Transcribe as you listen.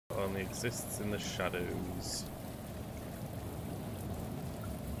only exists in the shadows.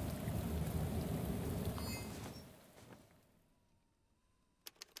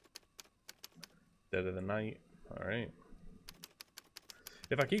 Dead of the night. Alright.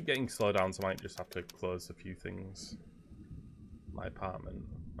 If I keep getting slowed down, I might just have to close a few things. My apartment.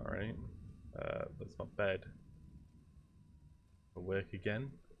 Alright. That's my bed. Awake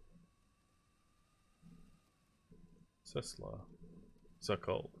again. So slow. So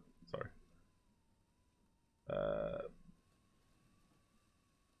cold. Sorry.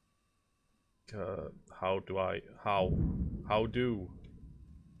 How do I... How do...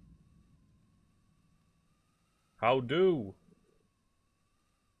 How do?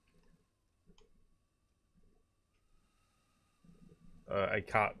 I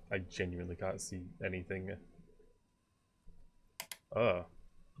can't, I genuinely can't see anything. Oh.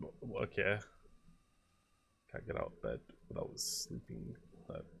 Okay. Can't get out of bed without sleeping.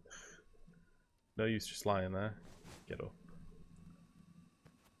 No use just lying there. Get up.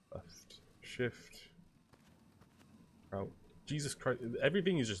 Left. Shift. Out. Jesus Christ.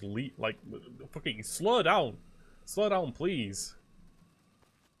 Everything is just like, fucking slow down. Slow down, please.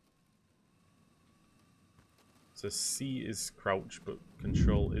 So C is crouch, but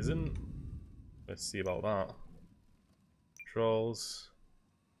control isn't. Let's see about that. Controls.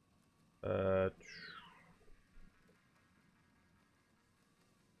 Did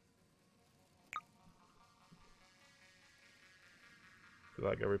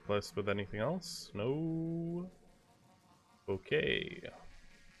that get replaced with anything else? No. Okay.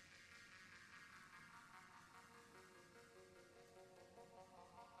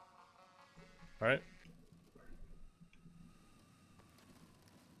 Alright.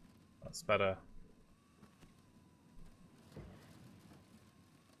 That's better.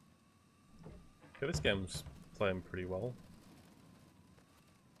 Okay, this game's playing pretty well.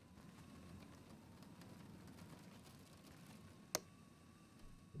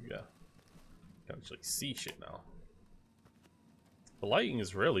 Yeah. Can actually see shit now. The lighting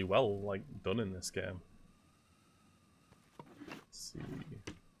is really well, like, done in this game. Let's see.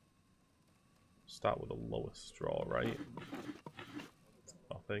 Start with the lowest straw, right?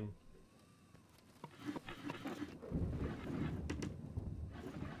 Nothing.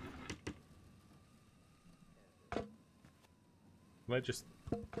 Can I just...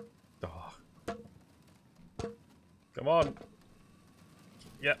 Oh. Come on!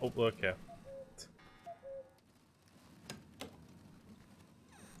 Yeah, oh, okay.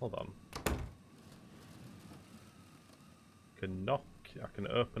 Hold on. I can knock, I can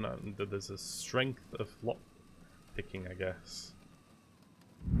open it, and there's a strength of lock picking, I guess.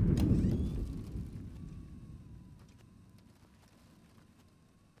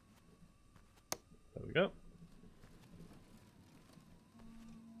 There we go.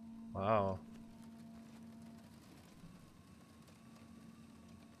 Wow.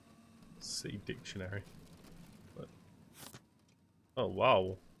 See dictionary. But... oh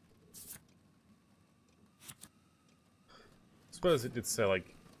wow. I suppose it did say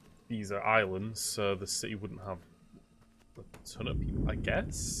like these are islands, so the city wouldn't have a ton of people, I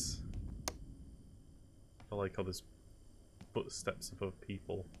guess. I like how there's footsteps above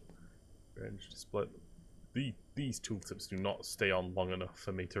people. Range display. These tooltips do not stay on long enough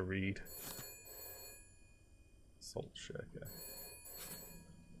for me to read. Salt shaker.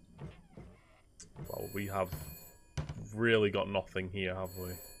 Well, we have really got nothing here, have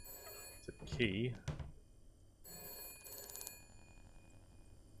we? It's a key.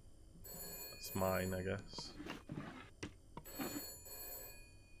 That's mine, I guess.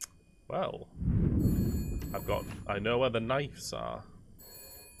 Well, I know where the knives are.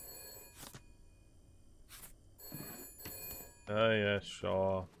 Oh yeah,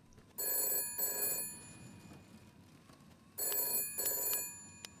 sure.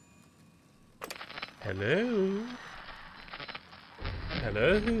 Hello?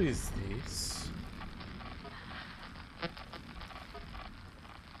 Hello, who is this?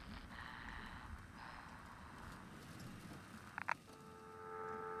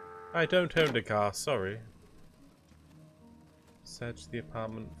 I don't own a car, sorry. Search the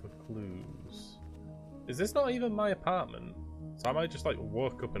apartment for clues. Is this not even my apartment? So I might just like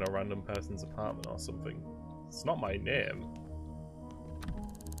woke up in a random person's apartment or something. It's not my name.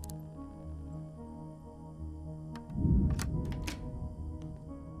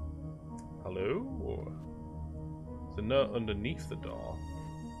 Hello? There's a note underneath the door.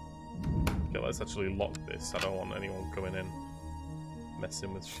 Okay, let's actually lock this. I don't want anyone coming in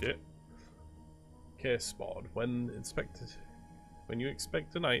messing with shit. Case spotted. When you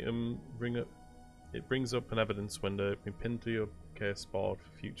expect an item, it brings up an evidence window. It can be pinned to your case board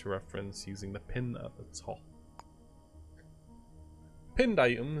for future reference using the pin at the top. Pinned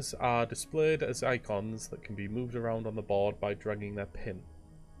items are displayed as icons that can be moved around on the board by dragging their pin.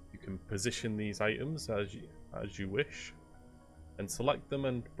 You can position these items as you wish, and select them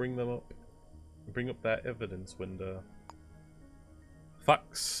and bring up their evidence window.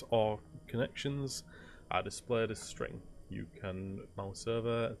 Facts or connections are displayed as string. You can mouse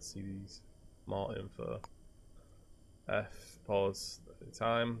over and see these more info. F, pause at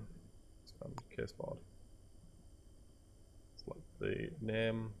time, expand case board. Select the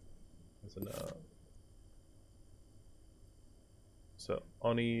name as a note. So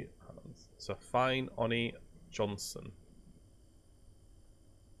Fine Oni Johnson.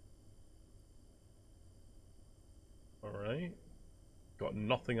 Alright. Got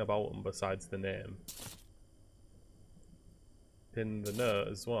nothing about them besides the name. Pin the note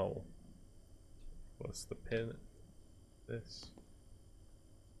as well. What's the pin? This.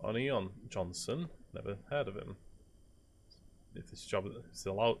 Oni Johnson. Never heard of him. If this job is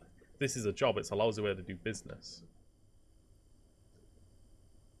allowed, this is a job, it's a lousy way to do business.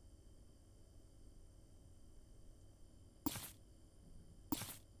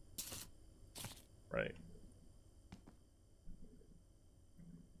 Right.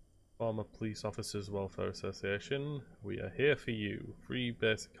 Former Police Officers Welfare Association. We are here for you. Free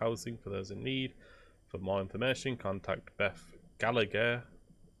basic housing for those in need. For more information, contact Beth Gallagher.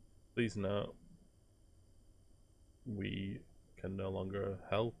 Please note, we can no longer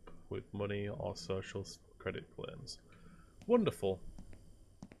help with money or social credit claims. Wonderful.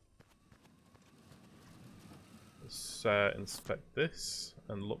 Let's inspect this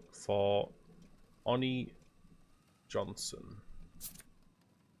and look for Oni Johnson.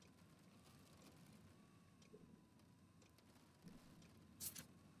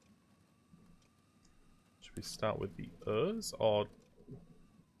 Should we start with the Ers or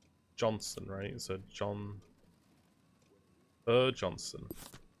Johnson, right? So John Johnson.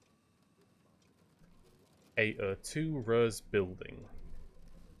 802 Rose Building.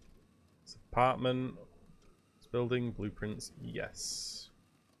 It's apartment. It's building blueprints. Yes.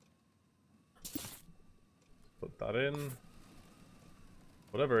 Put that in.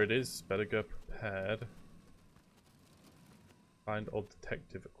 Whatever it is, better go prepared. Find old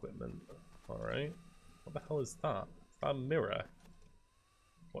detective equipment. Alright. What the hell is that? Is that a mirror?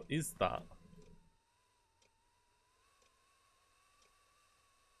 What is that?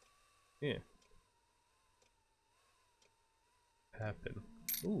 Yeah. Hairpin.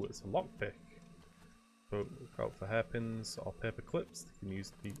 Ooh, it's a lockpick. So look out for hairpins or paper clips. You can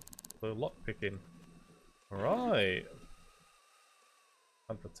use the lockpicking. Alright.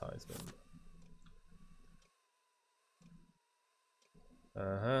 Advertisement.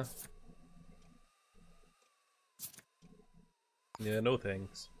 Uh-huh. Yeah, no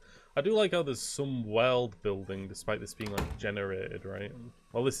thanks. I do like how there's some world building despite this being like generated, right?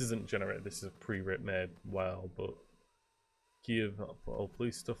 Well, this isn't generated, this is a pre-made world, but key of all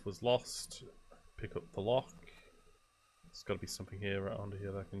police stuff was lost. Pick up the lock. There's got to be something here around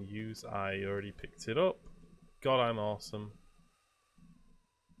here that I can use. I already picked it up. God, I'm awesome.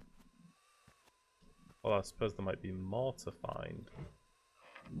 Well, I suppose there might be more to find.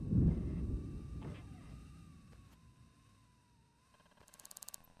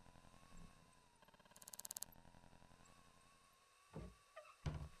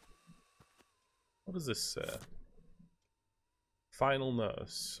 What does this say? Final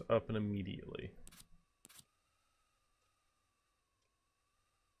nurse. Open immediately.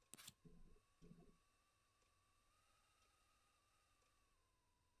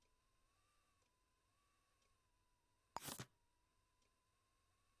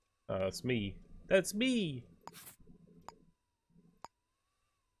 Oh, that's me. That's me!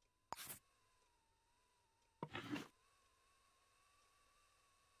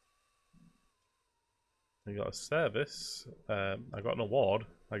 I got a service. I got an award,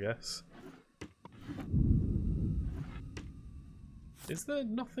 I guess. Is there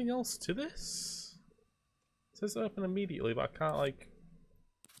nothing else to this? It says open immediately, but I can't, like...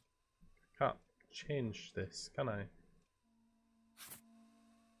 can't change this, can I?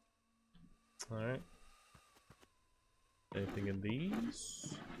 Alright. Anything in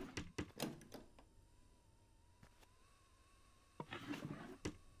these?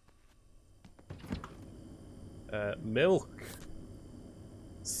 Milk.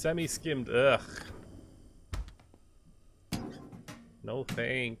 Semi-skimmed. Ugh. No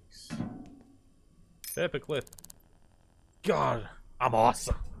thanks. Paperclip. God, I'm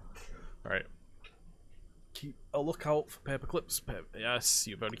awesome. Alright. Keep a lookout for paperclips. Yes,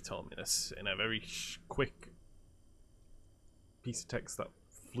 you've already told me this in a very quick piece of text that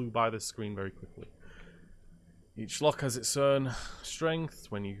flew by the screen very quickly. Each lock has its own strength.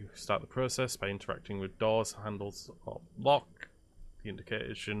 When you start the process by interacting with doors, handles, or lock, the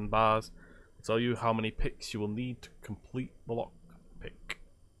indication bars will tell you how many picks you will need to complete the lock pick.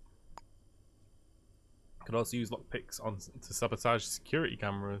 You can also use lock picks to sabotage security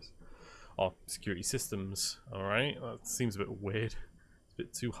cameras or security systems. Alright, that seems a bit weird. It's a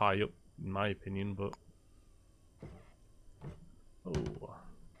bit too high up in my opinion, but... Oh.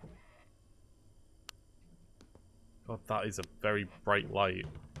 God, that is a very bright light.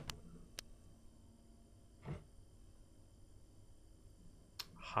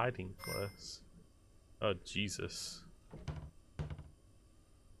 Hiding place. Oh, Jesus.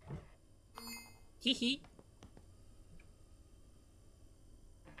 Hee hee.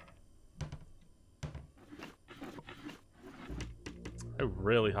 I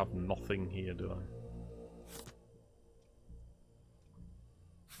really have nothing here, do I?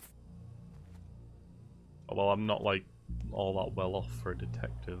 Oh, well, I'm not, like, all that well off for a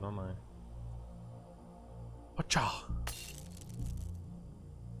detective, am I? Pacha!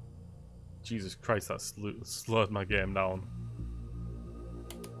 Jesus Christ, that slowed my game down.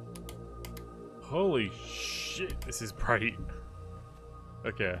 Holy shit, this is bright.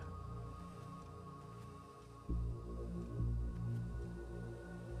 Okay.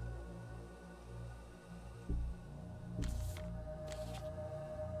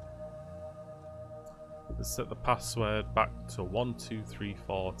 Let's set the password back to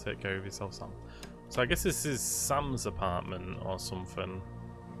 1234. Take care of yourself, Sam. So I guess this is Sam's apartment or something.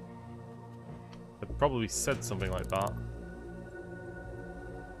 It probably said something like that.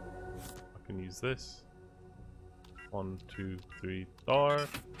 I can use this. 1, 2, 3, door.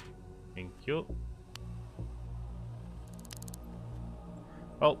 Thank you.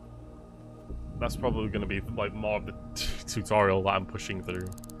 Well, that's probably going to be like more of the tutorial that I'm pushing through.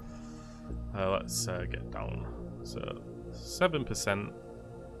 Let's get down. So 7%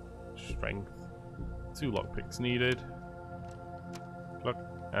 strength. 2 lockpicks needed. Look,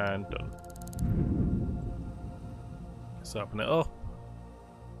 and done. Let's open it up.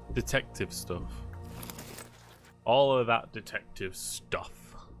 Detective stuff. All of that detective stuff.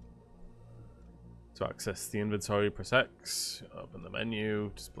 To access the inventory, press X. Open the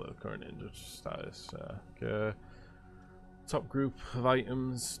menu. Display the current inventory status. Okay. Top group of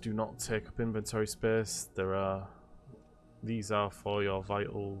items do not take up inventory space. These are for your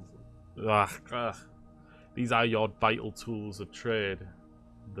vital. These are your vital tools of trade.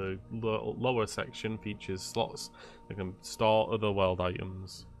 The lower section features slots that can store other world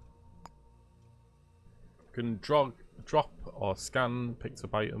items. You can drop or scan picked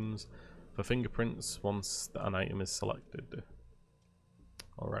up items for fingerprints once an item is selected.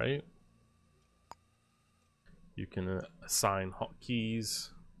 Alright. You can assign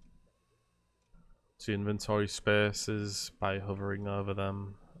hotkeys to inventory spaces by hovering over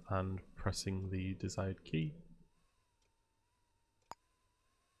them and pressing the desired key.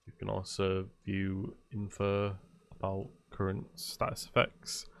 You can also view info about current status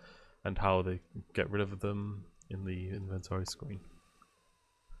effects and how they get rid of them in the inventory screen.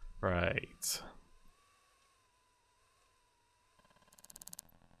 Right.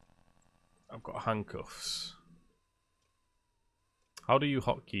 I've got handcuffs. How do you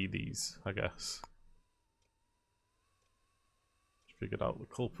hotkey these, I guess? Figured out the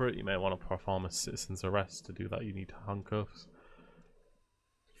culprit. You may want to perform a citizen's arrest. To do that, you need handcuffs.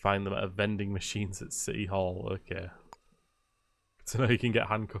 Find them at vending machines at City Hall. Okay. So now you can get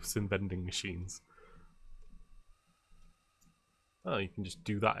handcuffs in vending machines. Oh, you can just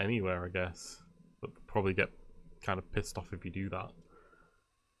do that anywhere, I guess. But probably get kind of pissed off if you do that.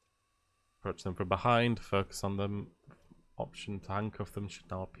 Approach them from behind. Focus on them. Option to handcuff them should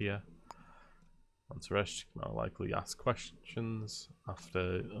now appear. Once arrested, you can now likely ask questions.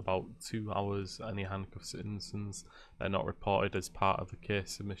 After about 2 hours, any handcuff citizens that are not reported as part of the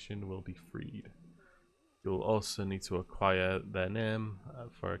case submission will be freed. You'll also need to acquire their name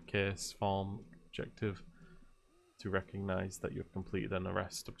for a case form objective to recognize that you've completed an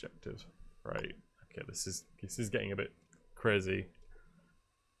arrest objective. Right. Okay, this is getting a bit crazy.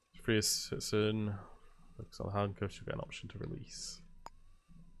 Free a citizen. Focus on handcuffs, you'll get an option to release.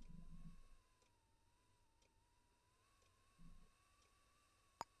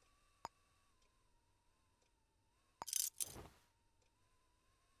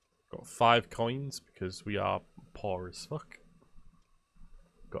 Got 5 coins because we are poor as fuck.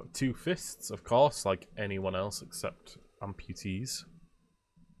 Got 2 fists, of course, like anyone else except amputees.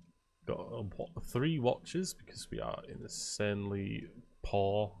 Got 3 watches because we are insanely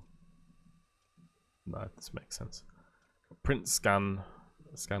poor. Nah, this makes sense. Print scanner.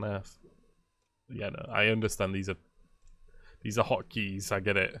 Yeah, no, I understand these are hotkeys. I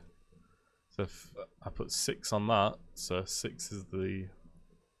get it. So if I put 6 on that, so 6 is the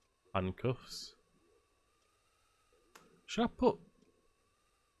handcuffs. Should I put?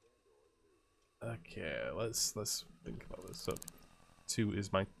 Okay, let's think about this. So 2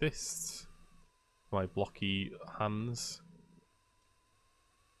 is my fists, my blocky hands.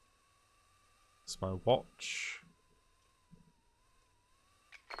 It's my watch.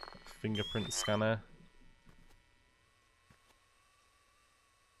 Fingerprint scanner.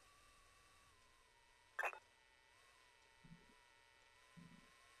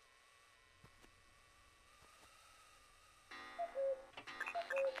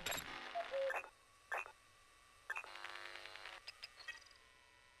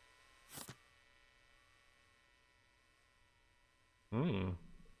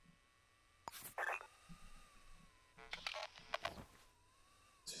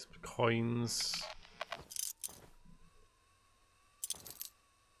 Just coins.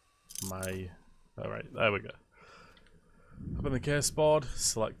 Alright, there we go. Open the case board,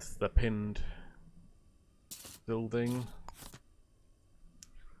 select the pinned building.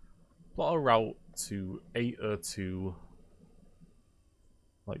 Plot a route to 802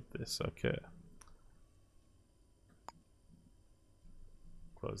 like this, okay.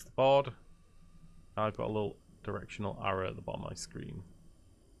 Close the board. Now I've got a little directional arrow at the bottom of my screen.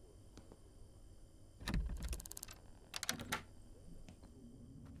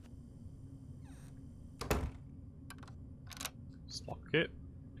 Just lock it,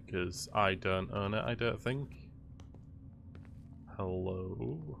 because I don't own it, I don't think.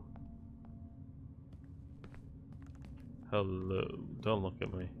 Hello? Hello, don't look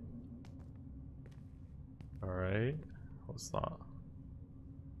at me. Alright, what's that?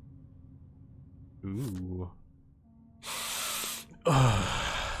 Ooh.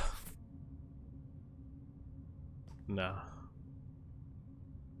 Nah.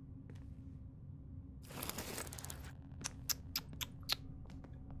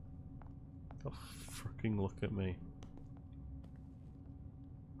 Don't fucking look at me.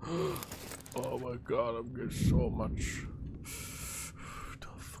 Oh my god, I'm getting so much.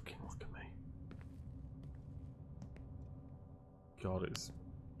 Don't fucking look at me. God, it's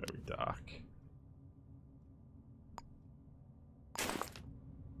very dark.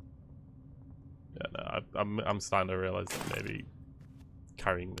 Yeah, no, I'm starting to realize that maybe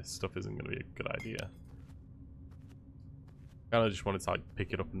carrying this stuff isn't going to be a good idea. I kind of just wanted to like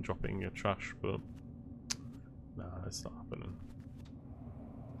pick it up and drop it in your trash, but nah, it's not happening.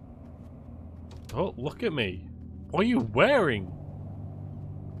 Oh, look at me! What are you wearing?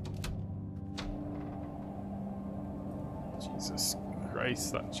 Jesus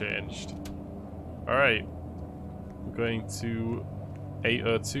Christ, that changed. Alright. I'm going to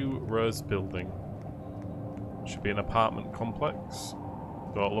 802 Rose Building. Should be an apartment complex.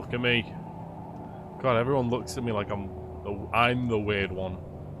 Don't look at me. God, everyone looks at me like I'm the weird one.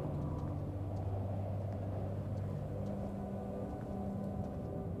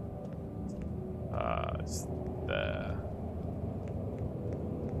 It's there.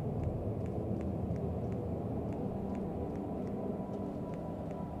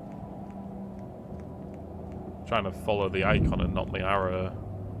 Trying to follow the icon and not the arrow.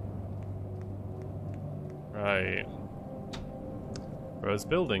 Right. Rose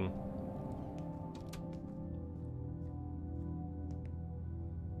Building.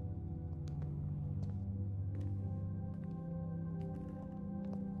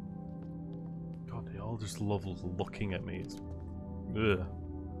 God, they all just love looking at me. It's, ugh.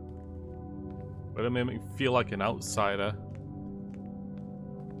 But it made me feel like an outsider.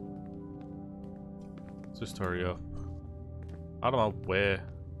 Just hurry up. Out of my way.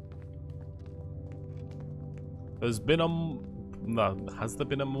 There's been a... No, has there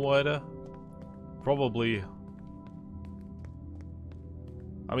been a murder? Probably.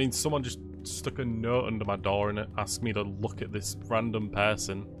 I mean, someone just stuck a note under my door and asked me to look at this random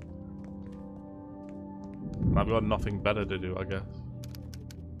person. I've got nothing better to do, I guess.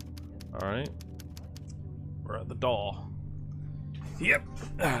 Alright. We're at the door. Yep.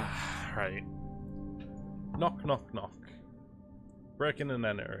 Right. Knock, knock, knock. Breaking and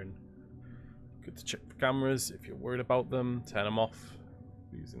entering. Good to check the cameras. If you're worried about them, turn them off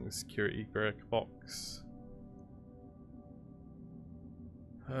using the security break box.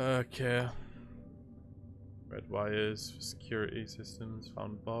 Okay. Red wires for security systems.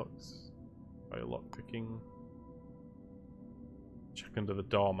 Found box. By lockpicking. Check under the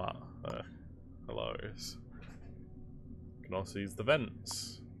doormat. Hilarious. You can also use the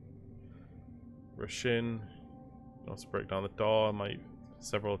vents. Rush in. Also break down the door.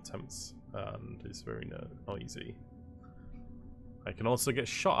 Several attempts, and it's very noisy. I can also get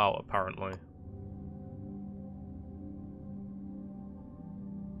shot out, apparently.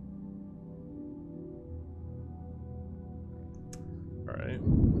 Alright.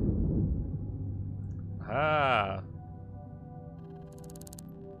 Ah!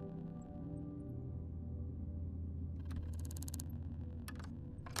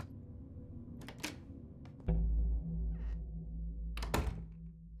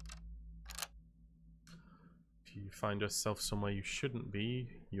 If you find yourself somewhere you shouldn't be,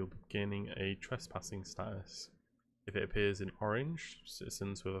 you'll be gaining a trespassing status. If it appears in orange,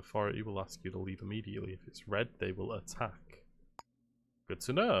 citizens with authority will ask you to leave immediately. If it's red, they will attack. Good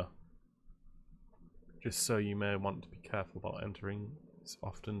to know. Just so you may want to be careful about entering. It's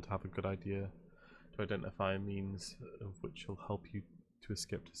often to have a good idea to identify a means of which will help you to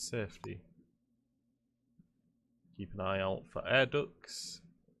escape to safety. Keep an eye out for air ducts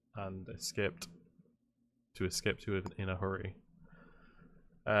and escape to it in a hurry.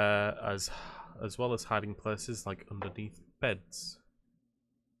 As well as hiding places like underneath beds.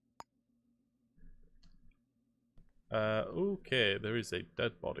 Okay, there is a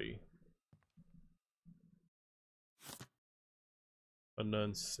dead body.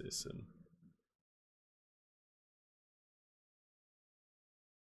 Unknown citizen.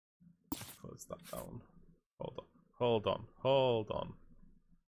 Close that down. Hold on.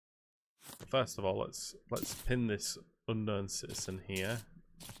 First of all, let's pin this unknown citizen here.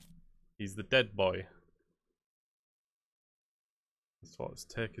 He's the dead boy. So let's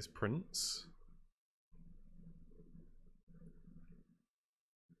take his prints.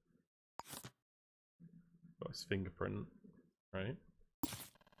 Got his fingerprint, right?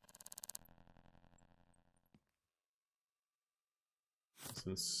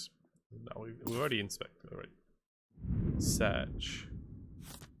 Since no, we already inspected, right? Search.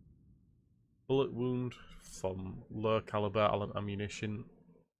 Bullet wound from low caliber ammunition,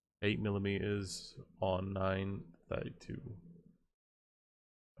 8mm or 9.32.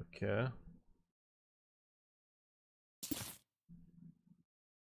 Okay.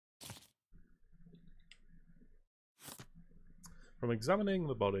 From examining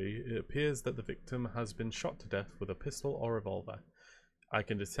the body, it appears that the victim has been shot to death with a pistol or revolver. I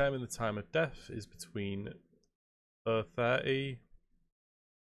can determine the time of death is between 0:30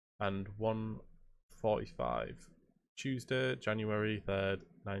 and 1:45. Tuesday, January 3rd,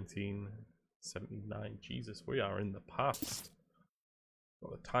 1979. Jesus, we are in the past.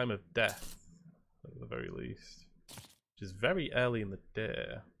 Got the time of death, at the very least. Which is very early in the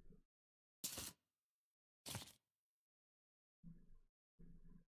day.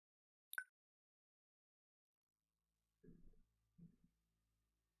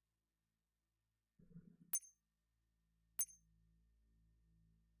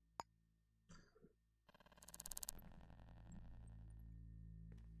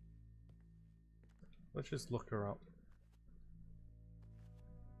 Let's just look her up.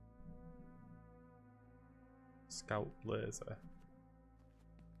 Scout laser.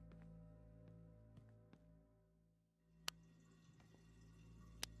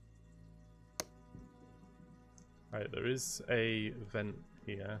 Right, there is a vent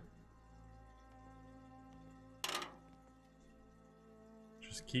here.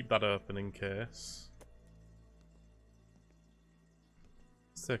 Just keep that open in case.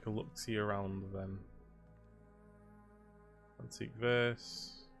 Let's take a look-see around then. Antique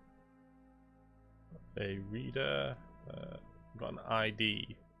verse. A reader. Got an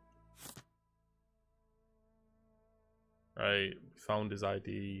ID. Right, found his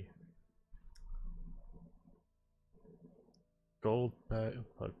ID. Gold.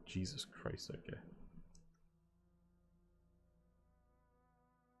 Oh, Jesus Christ, okay.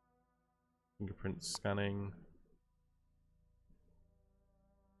 Fingerprint scanning.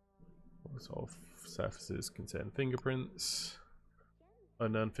 What sort of surfaces contain fingerprints?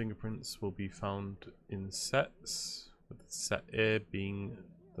 Unknown fingerprints will be found in sets, with set A being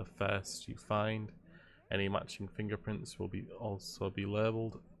the first you find. Any matching fingerprints will also be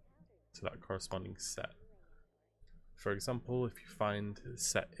labelled to that corresponding set. For example, if you find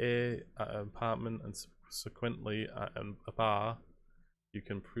set A at an apartment and subsequently at a bar, you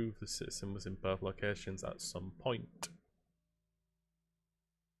can prove the citizen was in both locations at some point.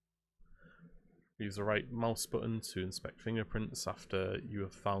 Use the right mouse button to inspect fingerprints after you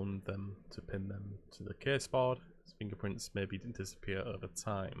have found them to pin them to the caseboard. Fingerprints may disappear over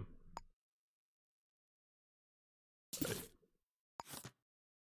time. Right.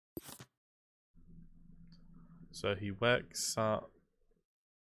 So he works at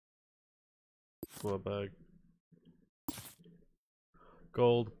Warburg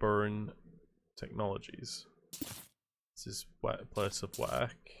Goldburn Technologies. This is place of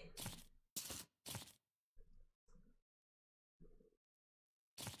work.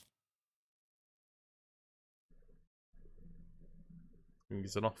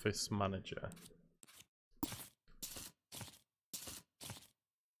 He's an office manager.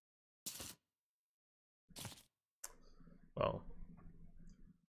 Well,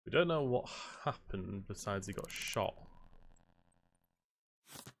 we don't know what happened besides he got shot.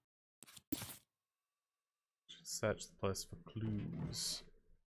 Should search the place for clues.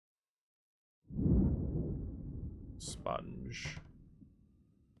 Sponge.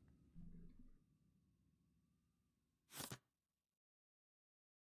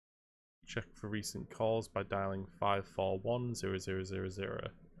 Check for recent calls by dialing 541-0000.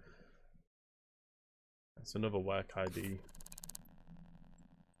 That's another work ID.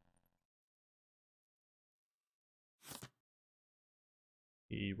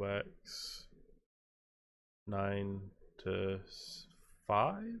 He works 9 to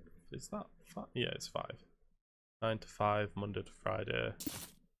 5? Is that 5? Yeah, it's 5. 9 to 5, Monday to Friday.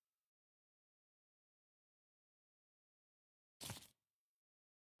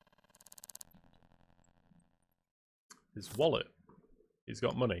 His wallet. He's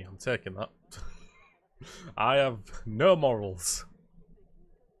got money. I'm taking that. I have no morals.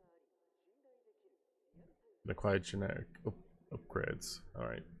 Acquired generic upgrades.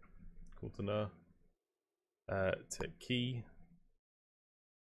 Alright. Cool to know. Take key.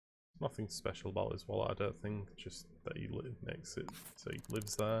 Nothing special about his wallet, I don't think. Just that he makes it so he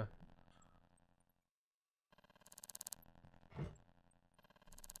lives there.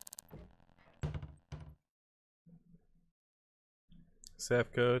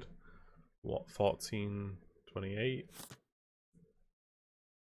 Safe code. What, 1428?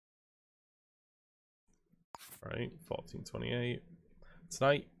 Right, 1428.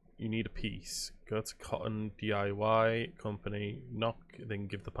 Tonight, you need a piece. Go to Cotton DIY Company, knock, then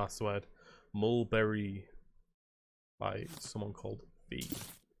give the password Mulberry by someone called V.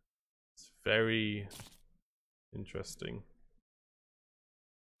 It's very interesting.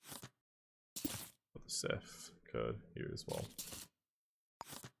 Put the safe code here as well.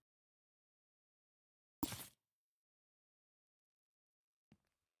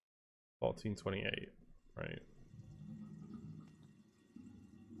 $14.28, right?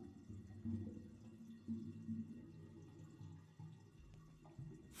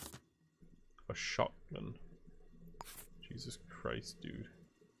 A shotgun. Jesus Christ, dude.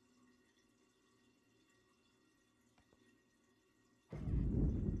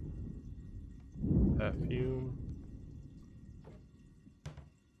 Perfume.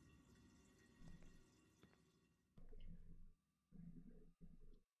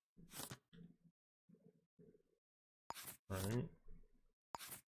 Alright.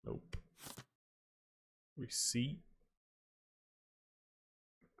 Nope. Receipt.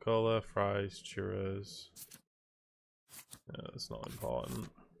 Cola, fries, churros. Yeah, that's not important.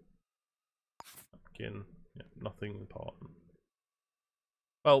 Napkin. Yeah, nothing important.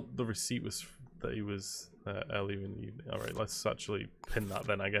 Well, the receipt was that he was earlier in the evening. Alright, let's actually pin that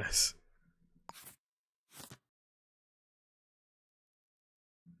then, I guess.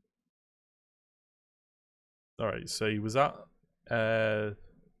 Alright, so he was at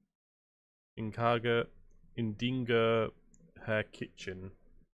Indinga Hair Kitchen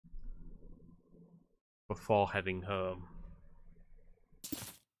before heading home.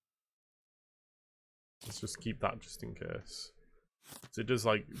 Let's just keep that just in case. So it does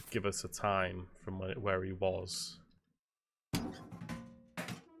like give us a time from where he was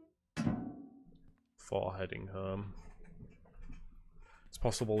before heading home. It's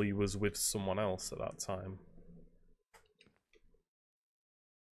possible he was with someone else at that time.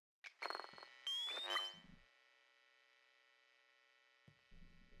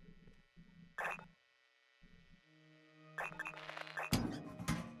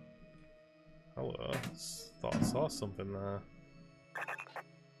 Hello, thought I saw something there.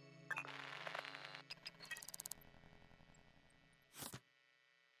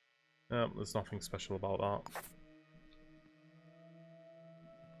 There's nothing special about that.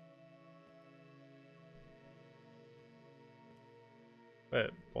 Wait,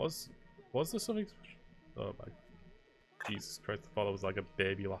 was there something special? Oh my Jesus Christ, I thought it was like a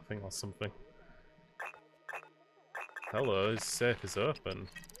baby laughing or something. Hello, his safe is open.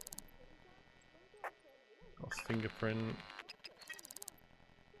 Got a fingerprint.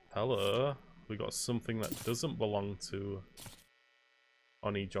 Hello, we got something that doesn't belong to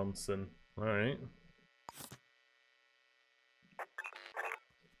Oni Johnson. Alright.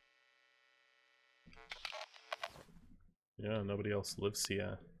 Yeah, nobody else lives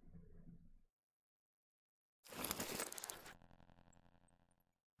here.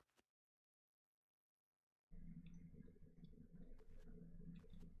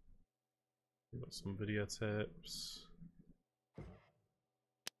 We've got some videotapes.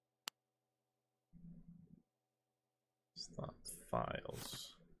 Start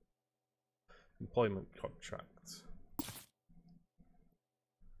files. Employment contract.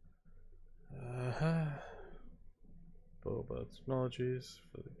 Boba Technologies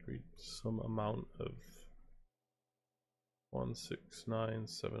for the agreed sum amount of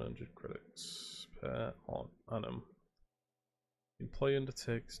 169,700 credits per annum. The employee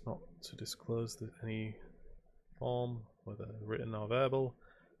undertakes not to disclose any form, whether written or verbal,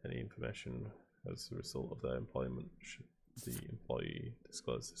 any information as a result of their employment. Should the employee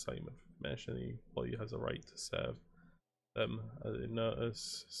disclose the same information, the employee has a right to serve them a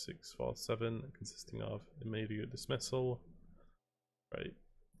notice 647 consisting of immediate dismissal. Right.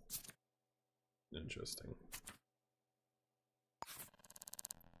 Interesting.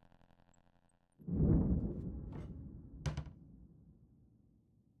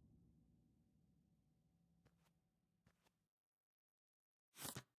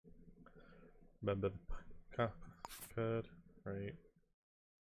 Remember the cap code, right?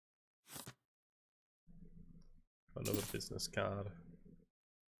 Another business card.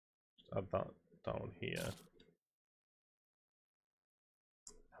 Just add that down here.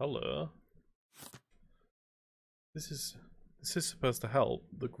 Hello. This is supposed to help.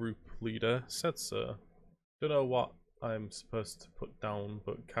 The group leader said so. Don't know what I'm supposed to put down,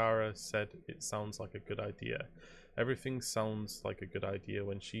 but Kara said it sounds like a good idea. Everything sounds like a good idea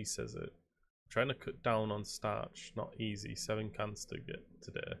when she says it. Trying to cut down on starch, not easy. 7 cans to get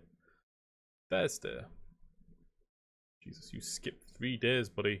today. Thursday. Jesus, you skipped 3 days,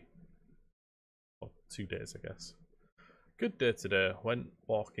 buddy. Well, 2 days, I guess. Good day today. Went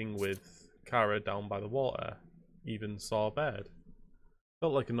walking with Kara down by the water. Even saw a bird.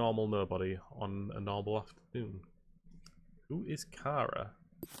 Felt like a normal nobody on a normal afternoon. Who is Kara?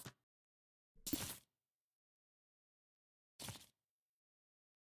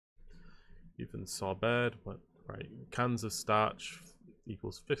 Even saw a bird. What? Right. Cans of starch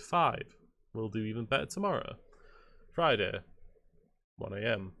equals 5. We'll do even better tomorrow. Friday, 1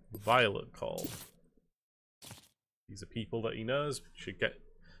 AM. Violet call. These are people that he knows.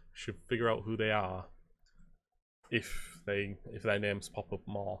 Should figure out who they are. If their names pop up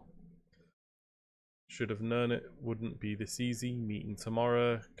more. Should have known it wouldn't be this easy. Meeting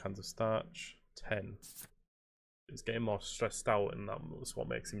tomorrow. Cans of starch. 10. He's getting more stressed out, and that was what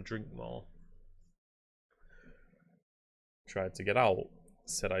makes him drink more. Tried to get out.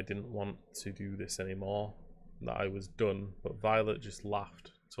 Said I didn't want to do this anymore. That I was done. But Violet just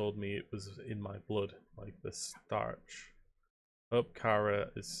laughed. Told me it was in my blood, like the starch. Hope Kara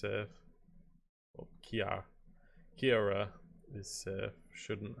is safe. Oh, Kiara is safe.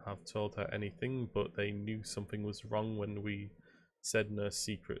 Shouldn't have told her anything, but they knew something was wrong when we said no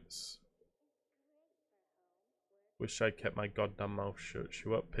secrets. Wish I'd kept my goddamn mouth shut. She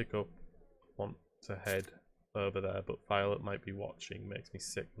won't pick up. Want to head over there, but Violet might be watching. Makes me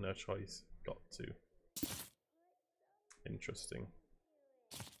sick. No choice. Got to. Interesting.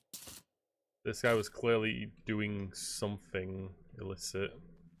 This guy was clearly doing something illicit.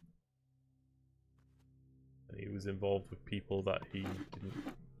 And he was involved with people that he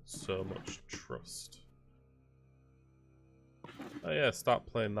didn't so much trust. Oh yeah, start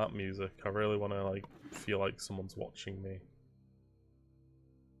playing that music. I really want to feel like someone's watching me.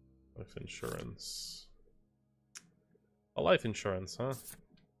 Life insurance. A life insurance, huh?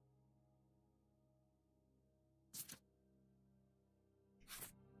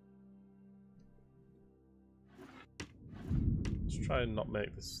 Let's try and not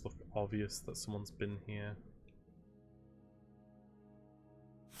make this look obvious that someone's been here.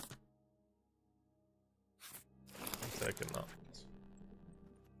 I'm taking that.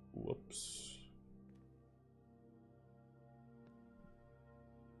 Whoops.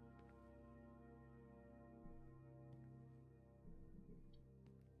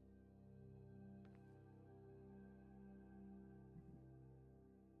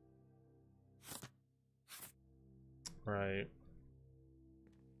 Right.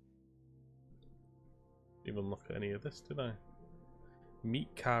 Even look at any of this, did I?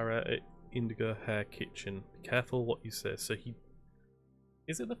 Meet Kara at Indigo Hair Kitchen. Be careful what you say. So he...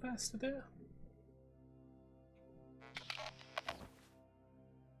 Is it the first today?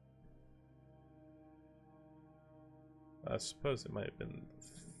 I suppose it might have been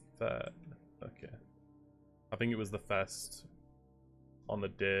the third. Okay. I think it was the first on the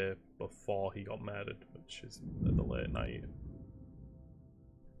day before he got murdered, which is at the late night.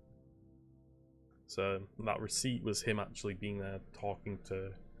 So that receipt was him actually being there talking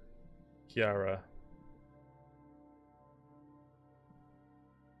to Kiara.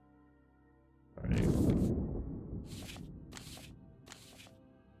 Alright.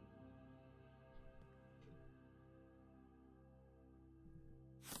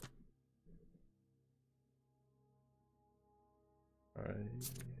 Alright.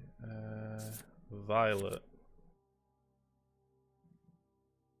 Violet.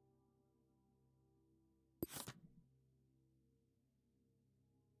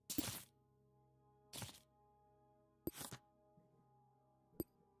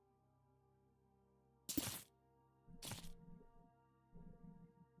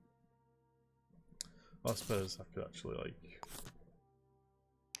 I suppose I could actually, like,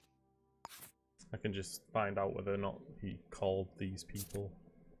 I can just find out whether or not he called these people.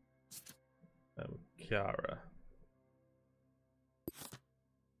 Kiara.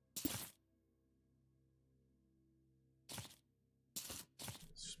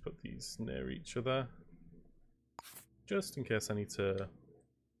 Let's just put these near each other, just in case I need to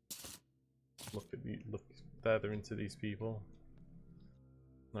look further into these people.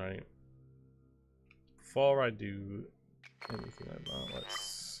 All right. Before I do anything like that,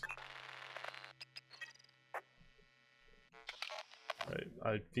 let's. Right,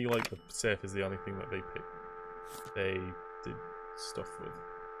 I feel like the safe is the only thing that they did stuff with.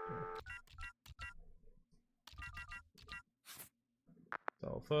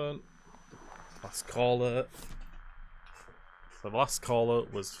 Telephone. Last caller. The last caller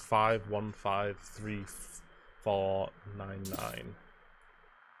was 5153499.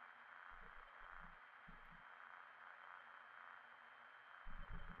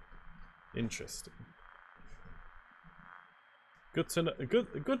 Interesting. Good to know. Good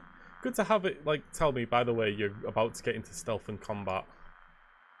to have it, like, tell me, by the way, you're about to get into stealth and combat.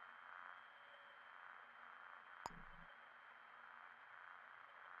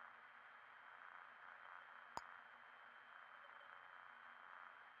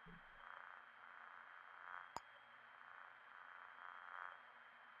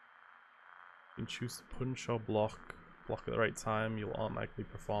 You can choose to punch or block. Block at the right time, you'll automatically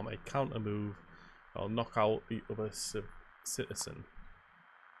perform a counter move that'll knock out the other citizen.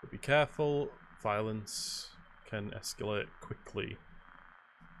 But be careful, violence can escalate quickly.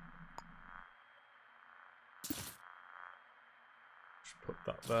 Just put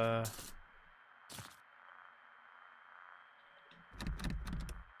that there.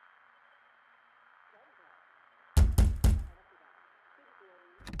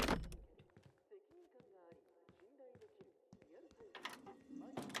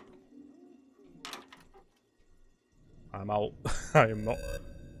 I'm out. I'm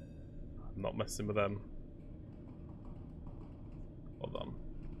not messing with them. Hold on.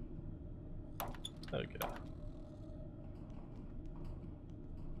 There we go.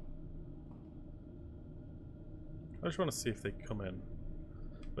 I just want to see if they come in.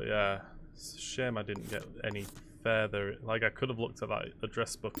 But yeah, it's a shame I didn't get any further. Like, I could have looked at that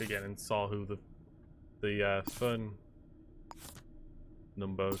address book again and saw who the phone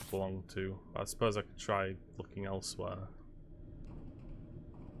number belonged to. I suppose I could try looking elsewhere.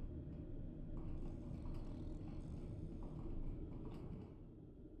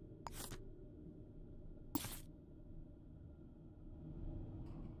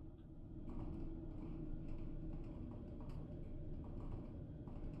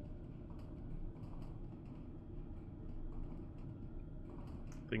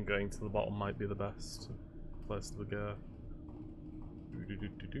 I think going to the bottom might be the best place to go.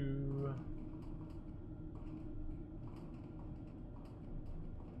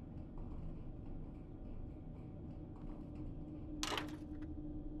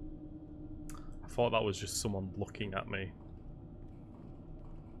 I thought that was just someone looking at me.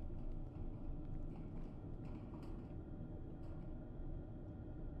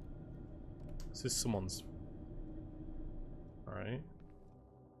 This is someone's. Alright.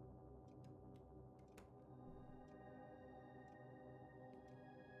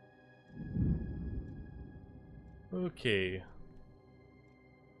 Okay.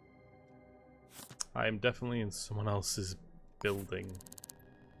 I am definitely in someone else's building.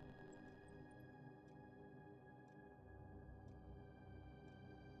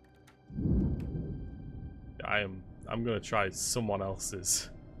 I'm gonna try someone else's.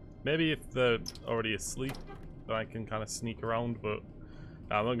 Maybe if they're already asleep, then I can kind of sneak around, but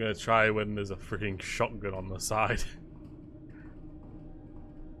I'm not gonna try when there's a freaking shotgun on the side.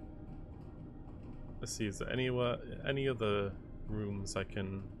 Let's see, is there any other rooms I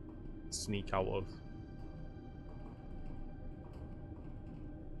can sneak out of.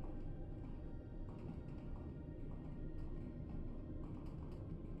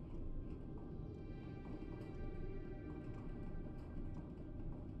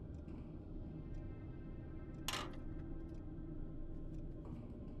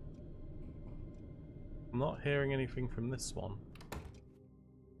 I'm not hearing anything from this one.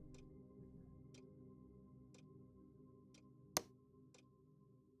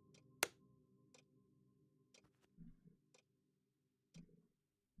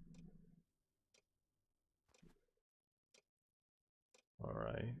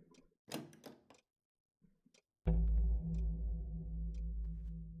 Alright.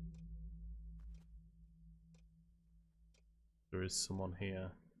 There is someone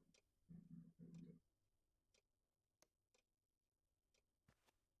here.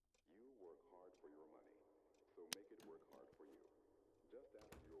 You work hard for your money, so make it work hard for you. Just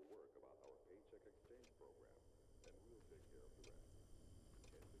ask your work about our paycheck exchange program, and we'll take care of the rest.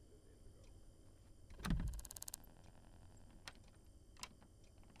 Invictus Indigo.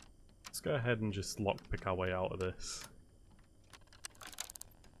 Let's go ahead and just lockpick our way out of this.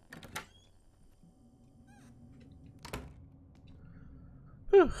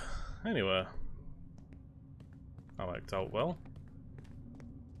 Whew. Anyway. That worked out well.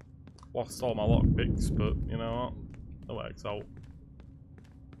 Lost all my lockpicks, but you know what? That worked out.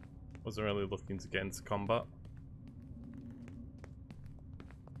 Wasn't really looking to get into combat.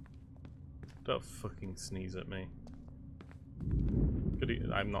 Don't fucking sneeze at me.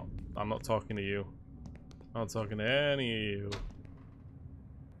 I'm not talking to you. I'm not talking to any of you.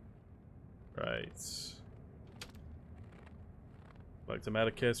 Right. Back to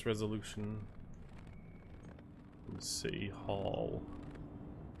matter case resolution from City Hall.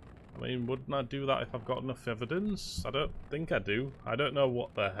 I mean, wouldn't I do that if I've got enough evidence? I don't think I do. I don't know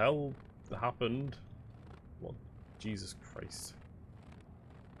what the hell happened. What? Jesus Christ.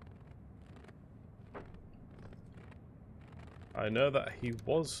 I know that he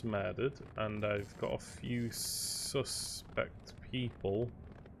was murdered, and I've got a few suspect people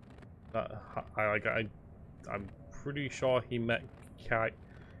that I'm pretty sure he met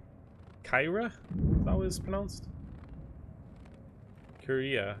Kyra? Is that what it's pronounced?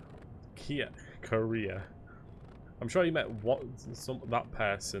 Korea. Korea. I'm sure he met that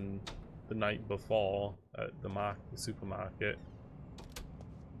person the night before at the supermarket.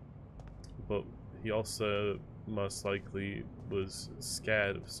 But he also most likely was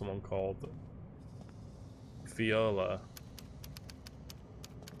scared of someone called Viola.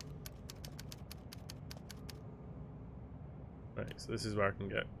 Right, so this is where I can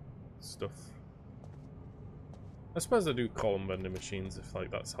get stuff. I suppose I do call them vending machines if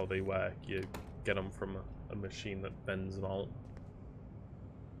like that's how they work. You get them from a machine that bends them out.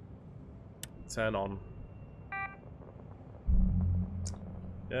 Turn on.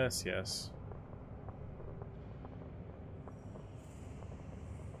 Yes, yes.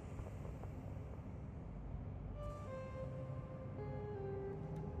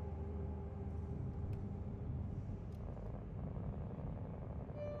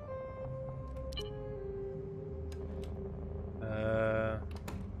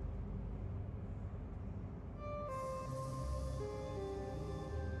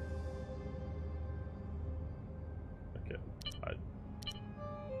 Okay.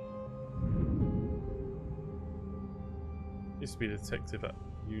 Used to be a detective.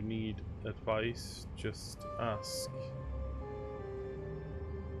 You need advice? Just ask.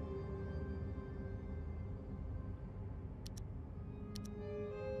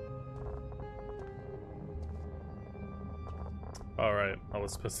 Alright, I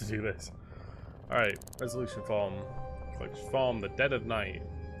was supposed to do this. Alright, resolution form. Collection form, the dead of night.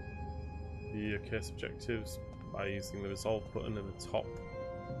 View your case objectives by using the resolve button in the top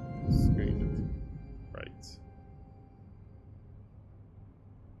screen. Right.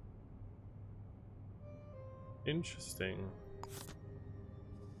 Interesting.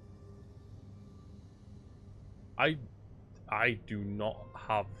 I do not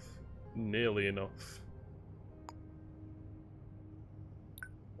have nearly enough.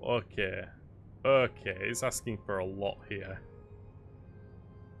 Okay. Okay, it's asking for a lot here.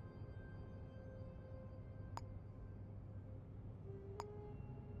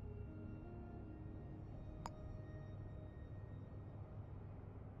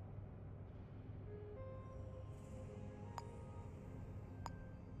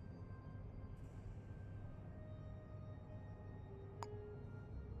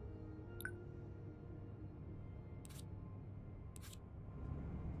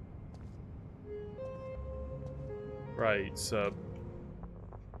 Right, so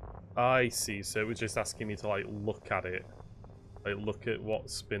I see. So it was just asking me to like look at it, like look at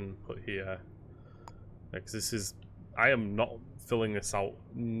what's been put here. Because this is, I am not filling this out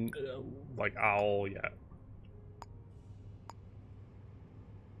like at all yet.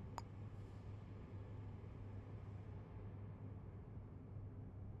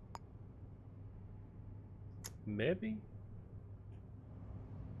 Maybe.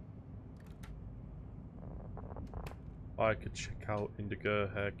 I could check out Indigo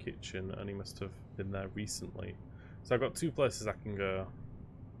Hair Kitchen, and he must have been there recently. So I've got two places I can go.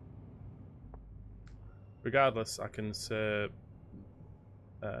 Regardless, I can say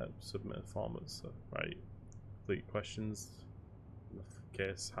submit a form as right. Complete questions.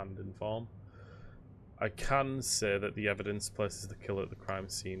 Case hand in form. I can say that the evidence places the killer at the crime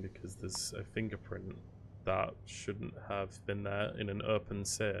scene because there's a fingerprint that shouldn't have been there in an open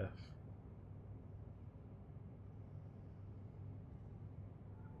safe.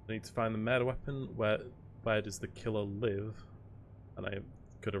 I need to find the murder weapon. Where does the killer live? And I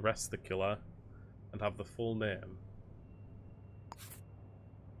could arrest the killer and have the full name.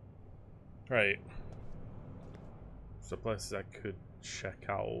 Right. So places I could check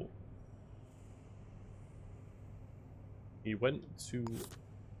out. He went to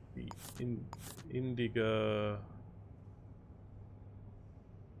the Indigo.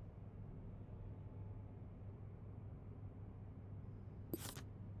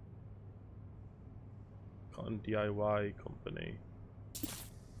 Cotton DIY company.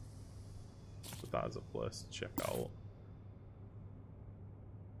 So that is a place to check out.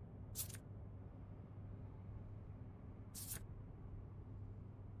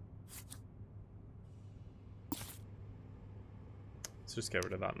 Let's just get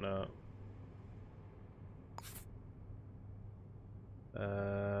rid of that note.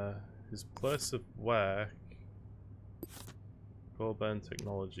 His place of work. Colburn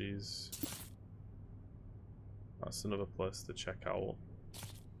Technologies. That's another place to check out.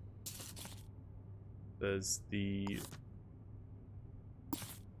 There's the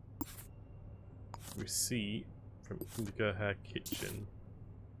receipt from Indigo Hair Kitchen,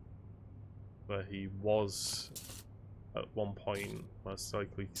 where he was at one point most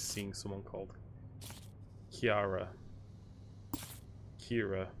likely seeing someone called Kira.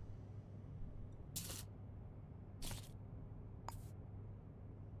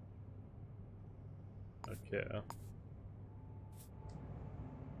 Okay.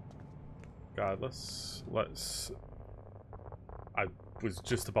 Regardless, let's. I was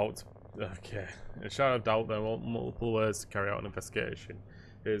just about to. Okay. A shadow of doubt, there are multiple ways to carry out an investigation.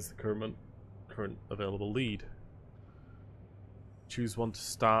 Here's the current available lead. Choose one to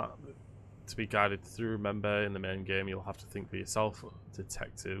start to be guided through. Remember, in the main game, you'll have to think for yourself,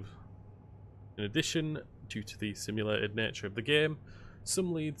 detective. In addition, due to the simulated nature of the game,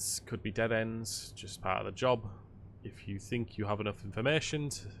 some leads could be dead ends, just part of the job. If you think you have enough information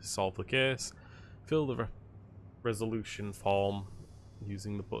to solve the case, fill the resolution form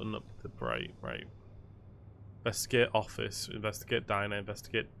using the button up to the right. Investigate office, investigate diner,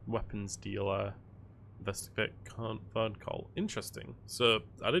 investigate weapons dealer, investigate phone call. Interesting. So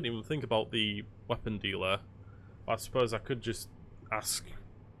I didn't even think about the weapon dealer. I suppose I could just ask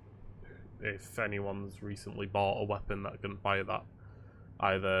if anyone's recently bought a weapon that can buy that.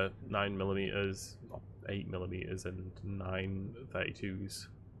 Either 9mm, 8mm, and 9.32s.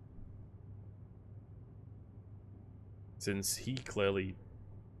 Since he clearly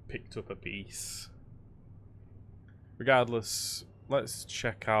picked up a piece. Regardless, let's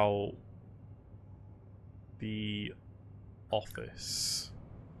check out the office.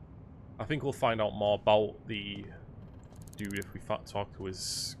 I think we'll find out more about the dude if we talk to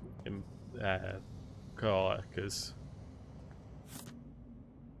his co-workers.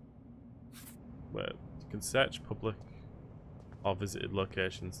 Where you can search public or visited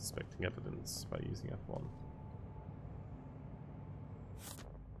locations inspecting evidence by using F1.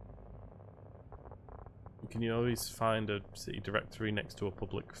 Can you always find a city directory next to a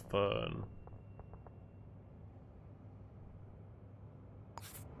public phone?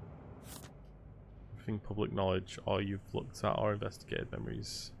 Everything public knowledge, or you've looked at or investigated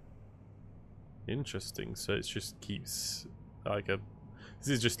memories. Interesting. So it just keeps like a. This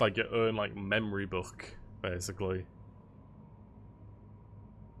is just like your own like memory book, basically.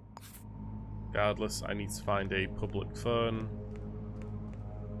 Regardless, I need to find a public phone.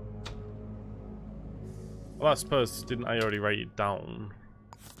 Well, I suppose, didn't I already write it down?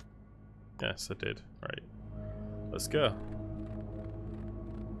 Yes, I did. Right. Let's go.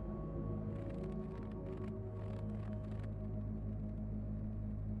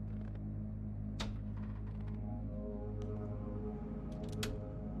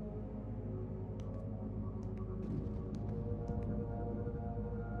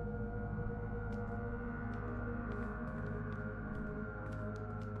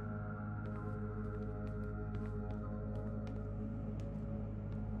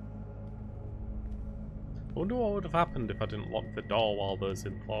 wonder what would have happened if I didn't lock the door while those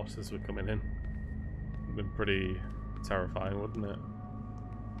enforcers were coming in. Would have been pretty terrifying, wouldn't it?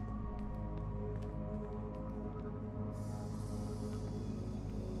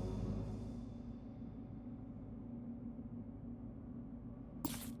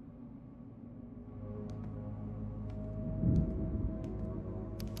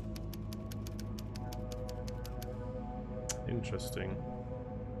 Interesting.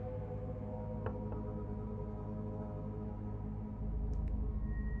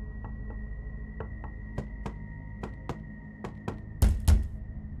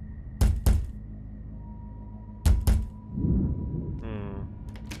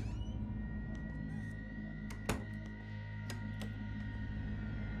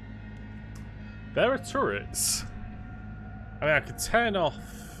 There are turrets. I mean, I could turn off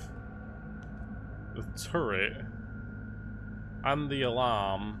the turret and the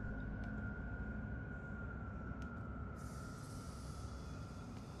alarm.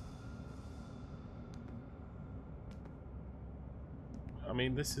 I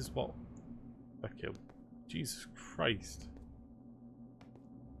mean, this is what... Okay, Jesus Christ.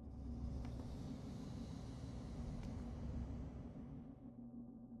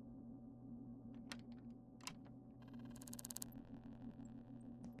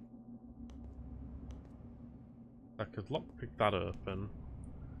 I could lockpick that open.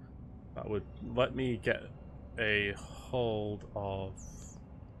 That would let me get a hold of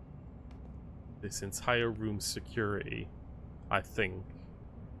this entire room's security, I think.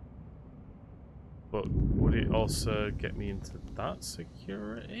 But would it also get me into that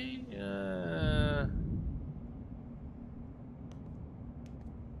security?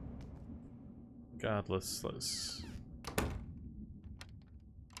 Regardless, let's...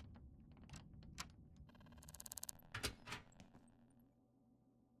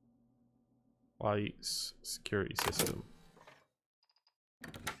 Lights, security system.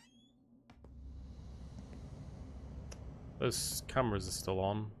 Those cameras are still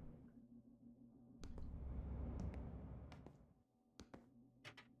on.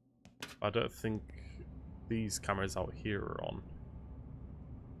 I don't think these cameras out here are on.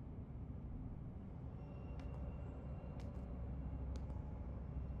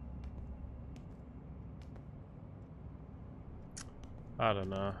 I don't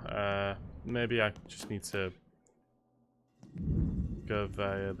know. Maybe I just need to go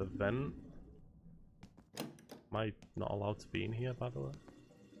via the vent. Am I not allowed to be in here, by the way?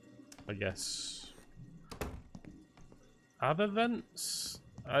 I guess. Are there vents?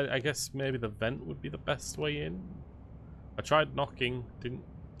 I guess maybe the vent would be the best way in. I tried knocking, didn't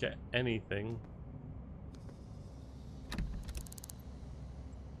get anything.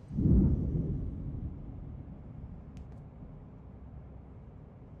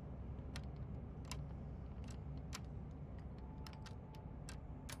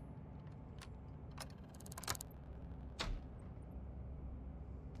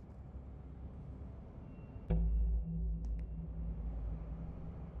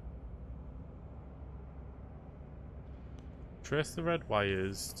 Trace the red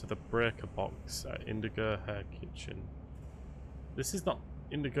wires to the breaker box at Indigo Hair Kitchen. This is not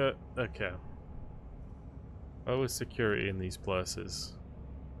Indigo... Okay. Always security in these places.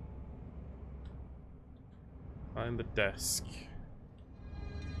 Find the desk.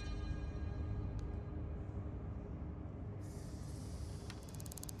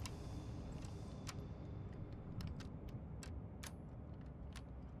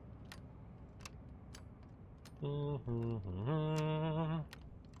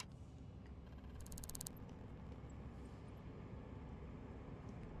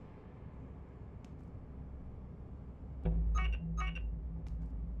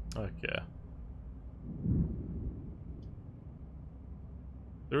 Okay.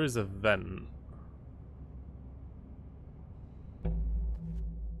 There is a vent.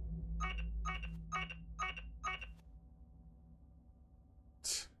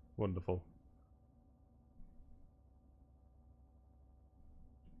 Wonderful.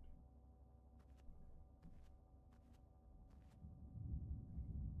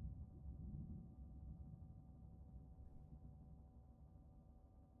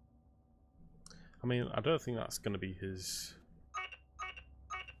 I mean, I don't think that's going to be his...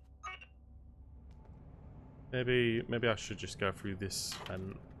 Maybe I should just go through this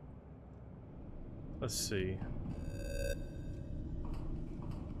and... Let's see.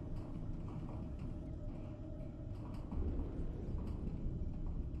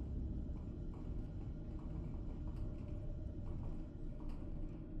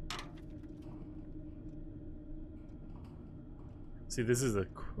 See, this is a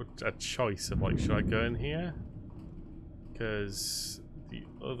a choice of like, should I go in here? Because the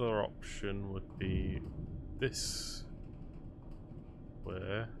other option would be this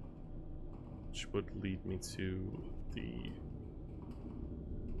way, which would lead me to the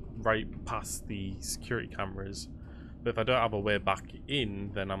right past the security cameras. But if I don't have a way back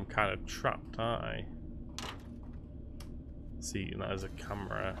in, then I'm kind of trapped, aren't I? See, that as a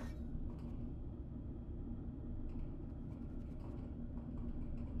camera.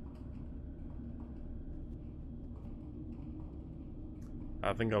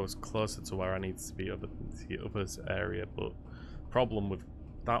 I think I was closer to where I need to be other than the other's area, but problem with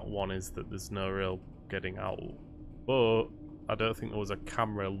that one is that there's no real getting out. But I don't think there was a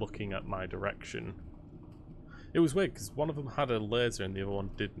camera looking at my direction. It was weird because one of them had a laser and the other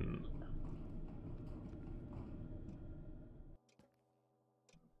one didn't.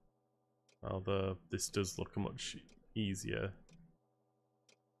 Although this does look a much easier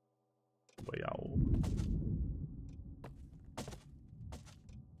way out.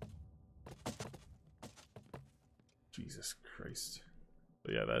 Jesus Christ.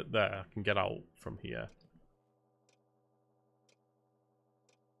 But yeah, there, I can get out from here.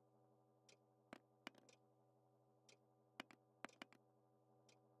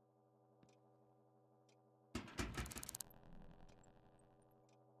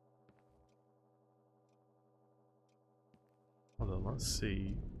 Hold on, let's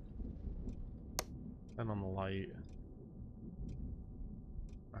see. Turn on the light.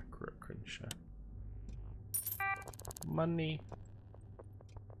 Accurate cruncher. Money.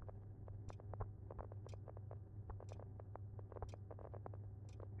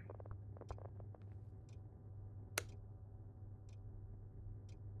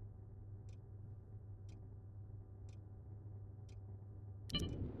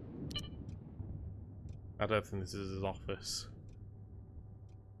 I don't think this is his office.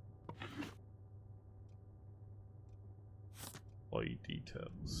 Employee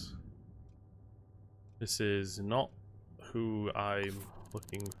details. This is not who I'm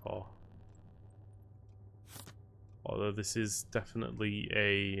looking for. Although this is definitely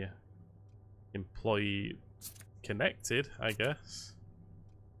a employee connected, I guess.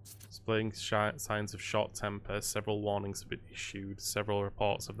 Displaying signs of short temper, several warnings have been issued, several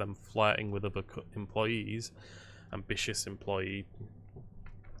reports of them flirting with other employees. Ambitious employee,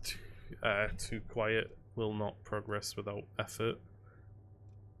 too quiet, will not progress without effort.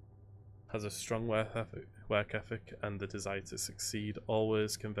 Has a strong work ethic and the desire to succeed,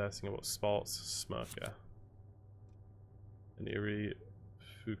 always conversing about sports, smoker. Aniri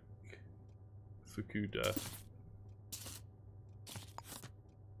Fukuda.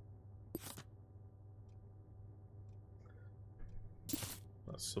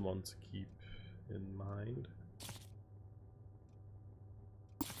 That's someone to keep in mind.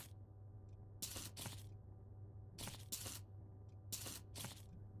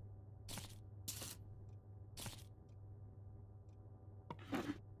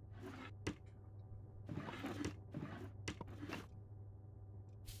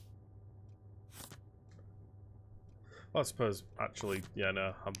 I suppose, actually, yeah,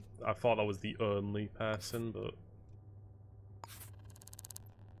 no, I thought that was the only person, but...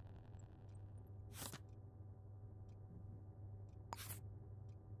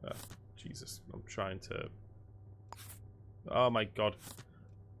 Jesus, I'm trying to... Oh my god.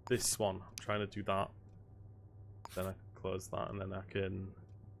 This one, I'm trying to do that. Then I can close that, and then I can...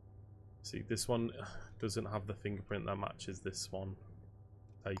 See, this one doesn't have the fingerprint that matches this one.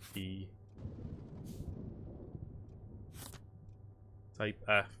 Type E. Type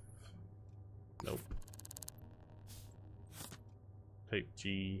F. Nope. Type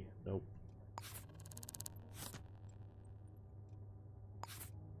G. Nope.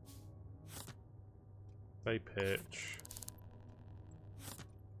 Type H.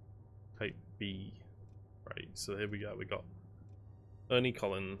 Type B. Right, so here we go. We got Ernie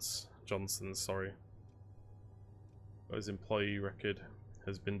Johnson, sorry. His employee record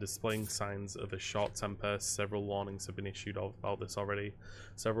has been displaying signs of a short temper. Several warnings have been issued about this already.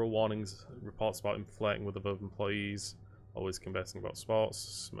 Several warnings, reports about him flirting with other employees, always conversing about sports,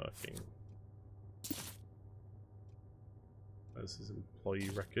 smoking. There's his employee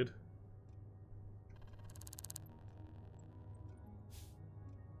record.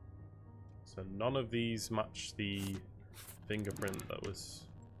 So none of these match the fingerprint that was...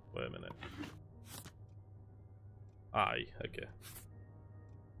 Wait a minute. Aye, okay.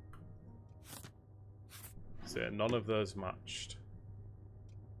 So yeah, none of those matched.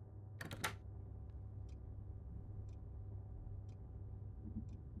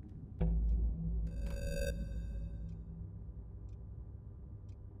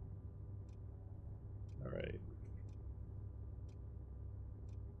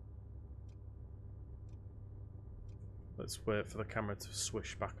 Let's wait for the camera to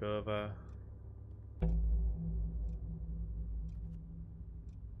swish back over.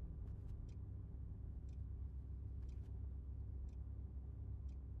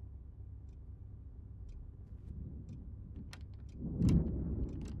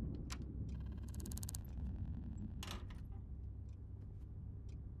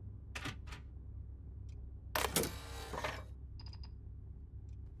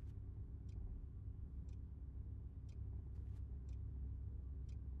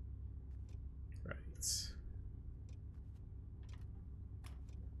 Right.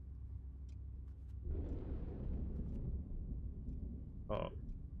 Oh,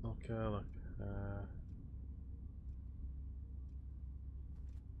 okay, look.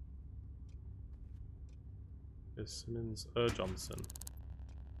 Is Simmons Johnson?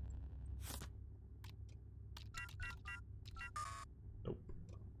 Nope.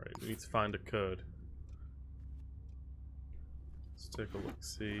 Right, we need to find a code. Let's take a look,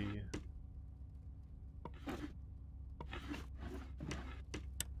 see.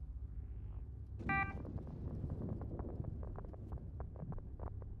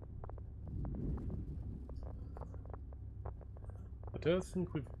 I don't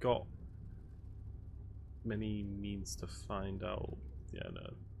think we've got many means to find out. Yeah,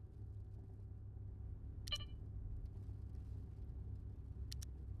 no.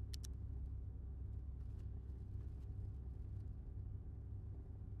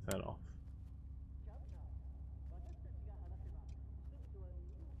 Turn off.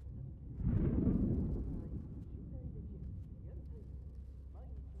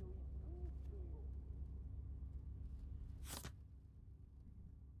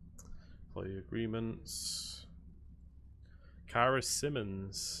 Play agreements. Kara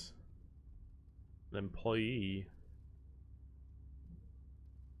Simmons, an employee.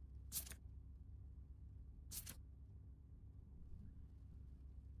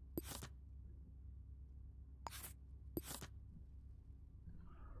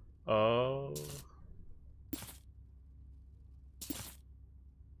 Oh.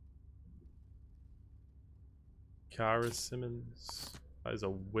 Kara Simmons. That is a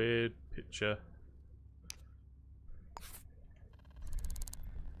weird picture.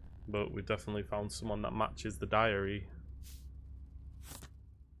 But we definitely found someone that matches the diary.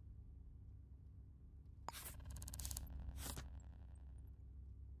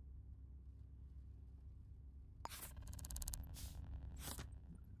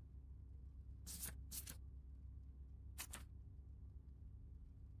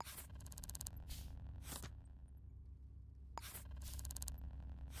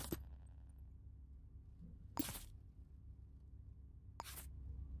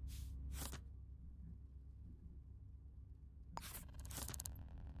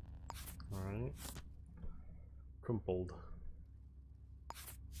 Alright. Crumpled.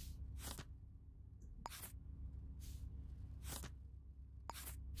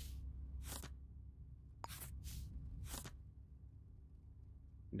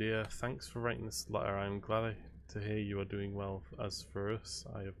 Dear, thanks for writing this letter. I am glad to hear you are doing well. As for us,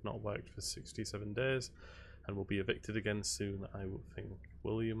 I have not worked for 67 days and will be evicted again soon, I would think.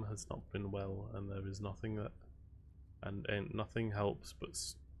 William has not been well, and there is nothing that ain't nothing helps but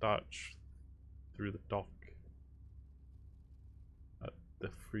starch through the dock at the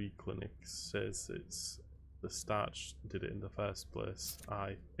free clinic. Says it's the starch did it in the first place.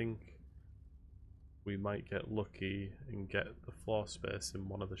 I think we might get lucky and get the floor space in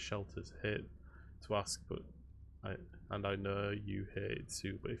one of the shelters. Hate to ask, but I know you hate it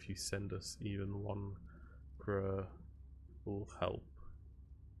too, but if you send us even one pro will help.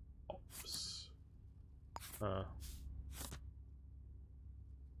 Ops.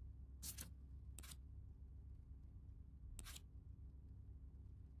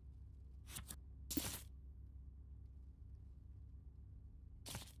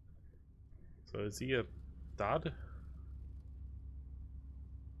 So is he a dad?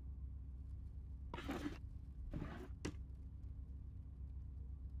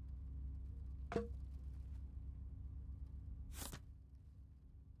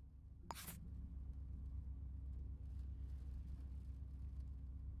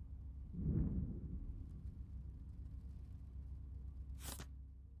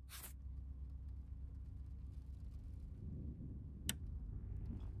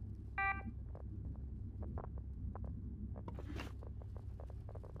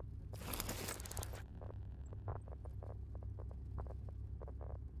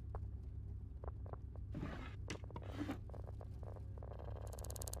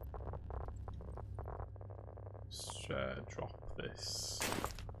 Drop this.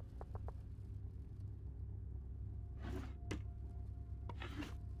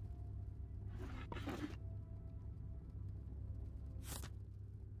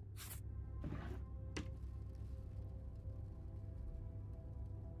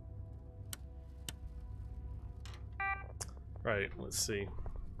 Right, let's see.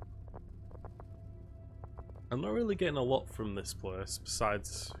 I'm not really getting a lot from this place,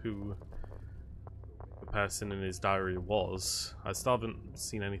 besides who the person in his diary was. I still haven't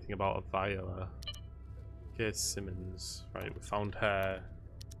seen anything about a Viola. Case Simmons. Right, we found her.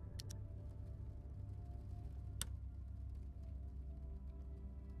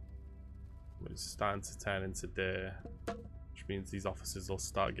 It's starting to turn into day, which means these officers will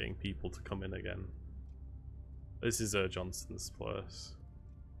start getting people to come in again. This is Johnston's place.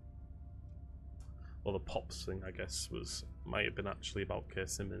 Well, the Pops thing, I guess, might have been actually about K.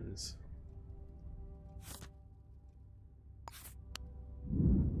 Simmons.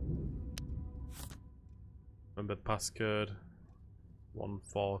 Remember the passcode?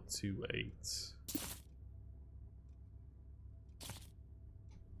 1428.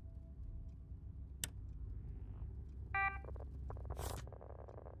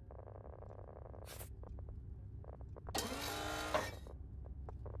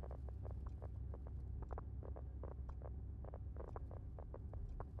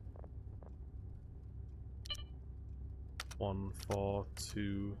 One, 4,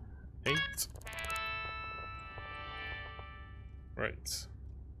 2, 8. Right.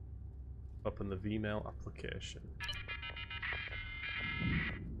 Open the Vmail application.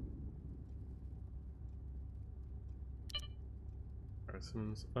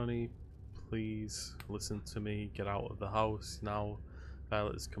 Harrison's Only, please listen to me. Get out of the house now.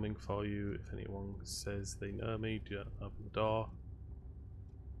 Violet is coming for you. If anyone says they know me, do not open the door.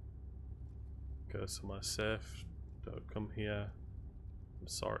 Go somewhere safe. Don't come here. I'm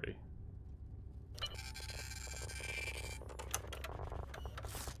sorry.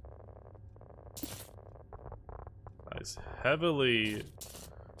 That is heavily.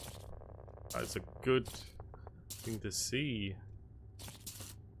 That's a good thing to see.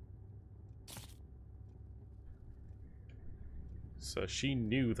 So she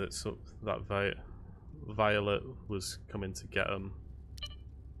knew that Violet was coming to get him.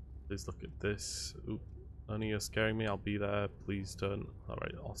 Please look at this. Oop. Only you're scaring me. I'll be there. Please don't.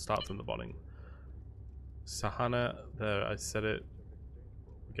 Alright, I'll start from the bottom. Sahana, there, I said it.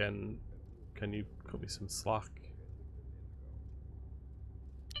 Again, can you cut me some slack?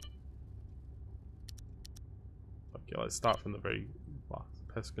 Okay, let's start from the very last.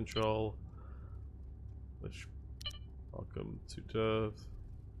 Pest control. Which, welcome to Dove.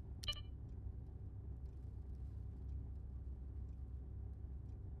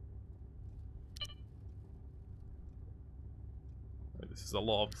 This is a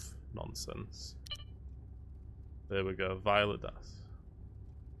lot of nonsense. There we go. Violet does.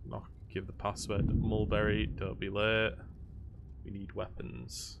 Knock, give the password. Mulberry, don't be late. We need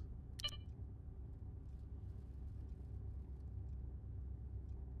weapons.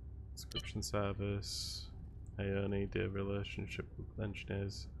 Subscription service. Hey Ernie, dear relationship with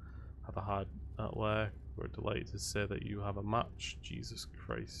engineers. Have a hard at work. We're delighted to say that you have a match. Jesus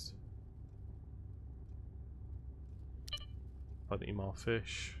Christ. Plenty more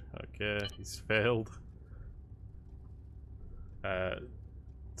fish. Okay, he's failed.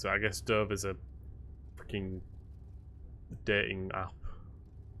 So I guess Dove is a freaking dating app.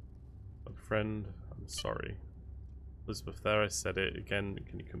 A friend, I'm sorry. Elizabeth, there I said it again.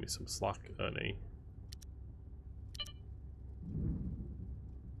 Can you cut me some slack, Ernie?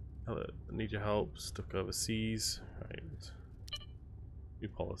 Hello, I need your help. Stuck overseas. Right. New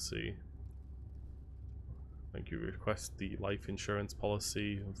policy. Thank you. Request the life insurance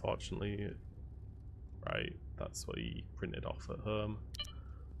policy. Unfortunately, right. That's what he printed off at home.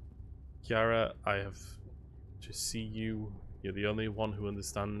 Kiara, I have to see you. You're the only one who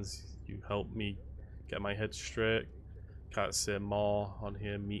understands. You help me get my head straight. Can't say more on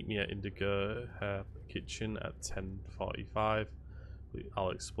here. Meet me at Indigo Hair Kitchen at 10:45. I'll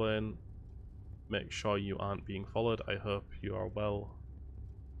explain. Make sure you aren't being followed. I hope you are well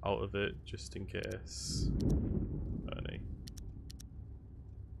out of it, just in case. Ernie.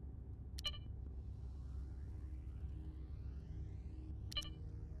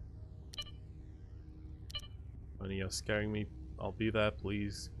 Ernie, you're scaring me. I'll be there,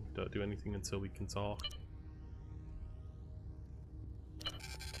 please. Don't do anything until we can talk.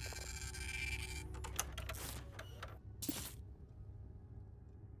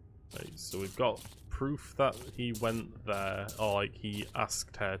 Right, so we've got proof that he went there, or like he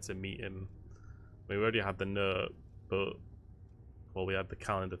asked her to meet him. We already had the note, but well, we had the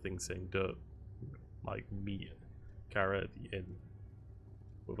calendar thing saying don't like meet Kara at the inn.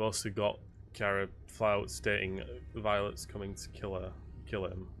 We've also got Kara fly out stating Violet's coming to kill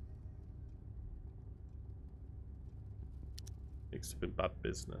him. Mixed up in bad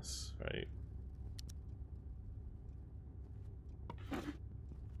business, right?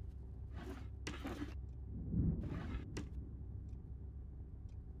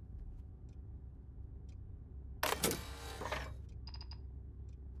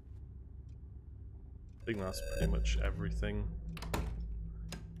 think that's pretty much everything.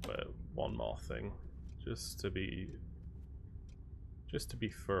 But one more thing, just to be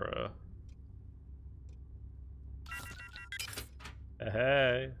thorough.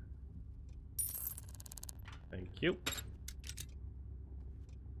 Hey, thank you.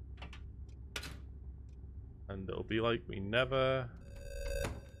 And it'll be like we never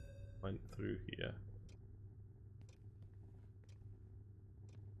went through here.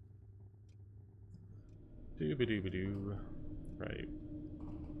 Dooba-dooba-doo. Right.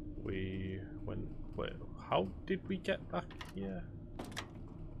 We went... Wait, how did we get back here?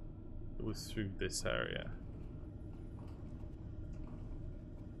 It was through this area.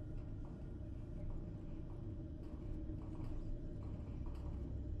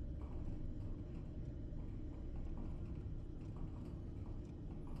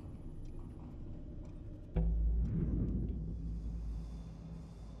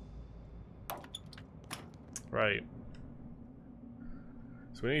 Right.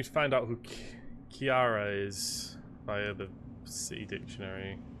 So we need to find out who Kiara is via the city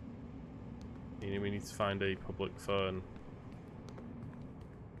dictionary. Meaning we need to find a public phone.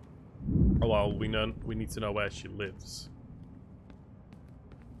 Oh well, we need to know where she lives.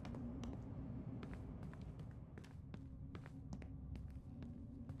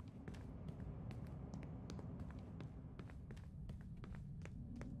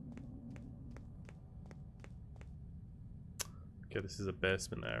 Okay, this is a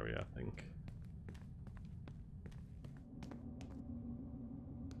basement area, I think.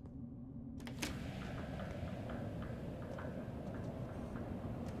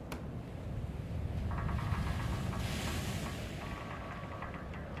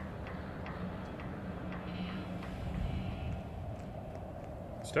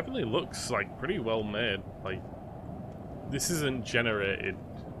 This definitely looks like pretty well made. Like, this isn't generated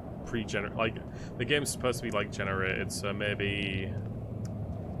pre-generated. Like, the game's supposed to be like generated, so maybe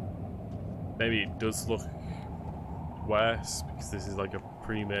it does look worse because this is like a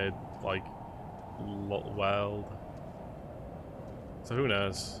pre-made like world. So who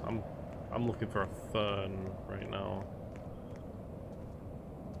knows? I'm looking for a fern right now.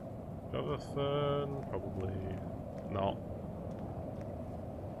 Do I have a fern? Probably not.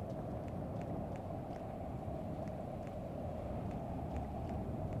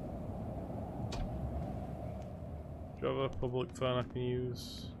 Do you have a public phone I can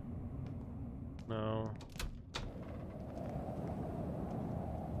use? No.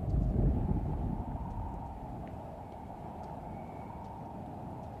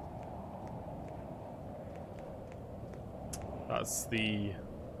 That's the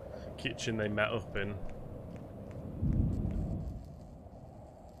kitchen they met up in.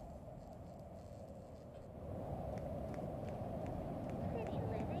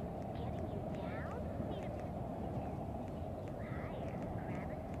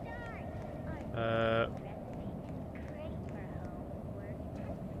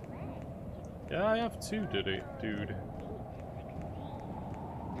 Yeah, I have two, dude.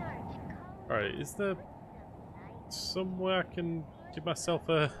 Alright, is there somewhere I can give myself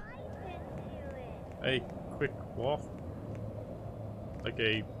a quick walk? Like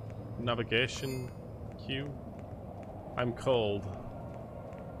a navigation cue? I'm cold.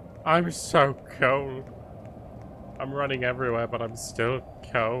 I'm so cold. I'm running everywhere, but I'm still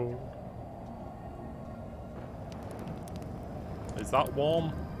cold. Is that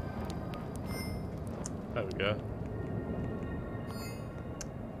warm? There we go.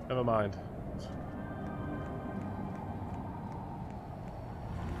 Never mind.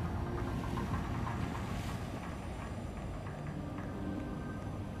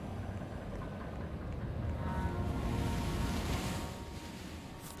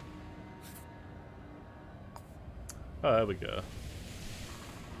 Oh, there we go.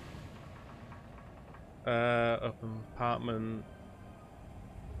 Open apartment.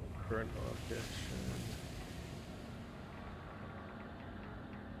 Current location.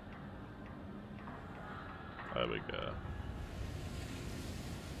 There we go.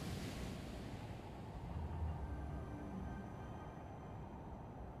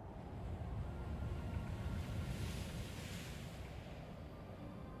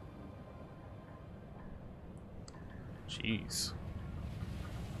 Jeez.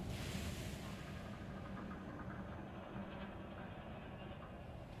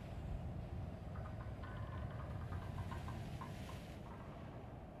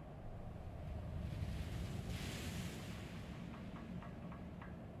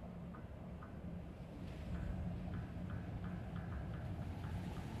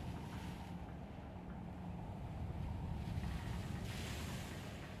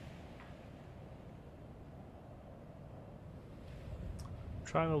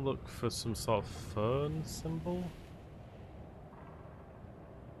 Trying to look for some sort of fern symbol.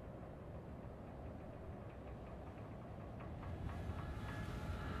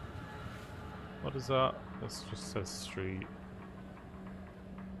 What is that? This just says street.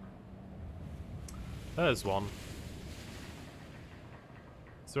 There's one.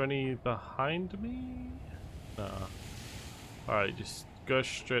 Is there any behind me? Nah. Alright, just go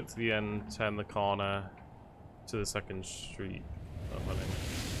straight to the end, turn the corner to the second street.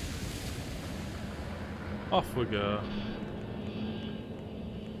 Off we go.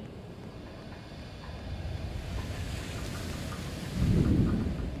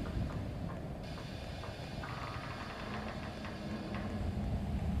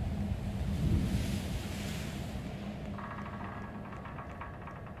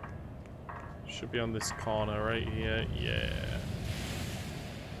 Should be on this corner right here. Yeah.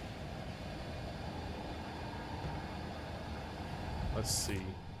 Let's see.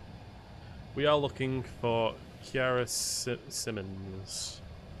 We are looking for Kiara Simmons.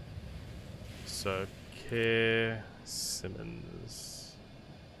 So, K. Simmons.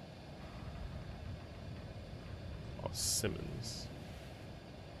 Or Simmons.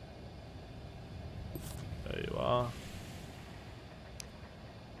 There you are.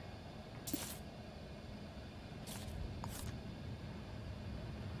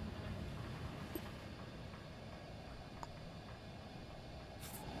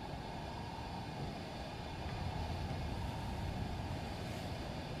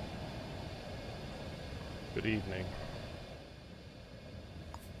 Good evening.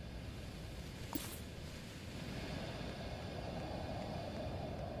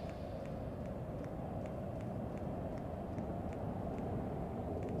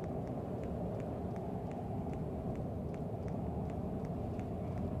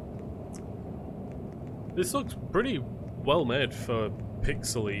 This looks pretty well made for a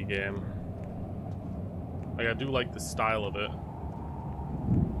pixely game. Like, I do like the style of it.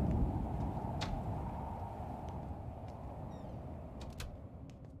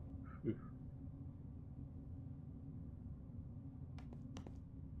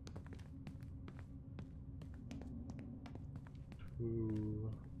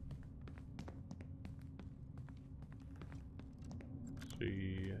 Ooh. 2,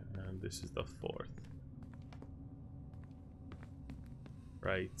 3, and this is the 4th.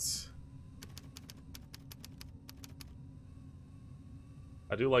 Right.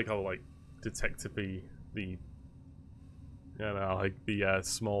 I do like how, like, detective-y the, you know, like the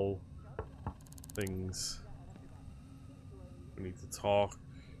small things. We need to talk.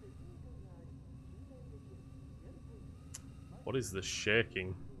 What is the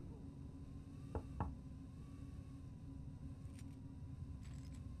shaking?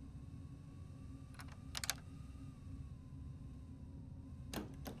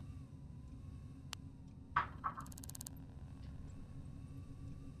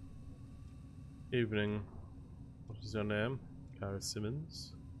 Evening. What is your name? Kara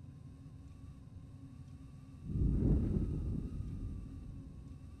Simmons.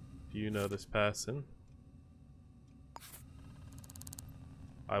 Do you know this person?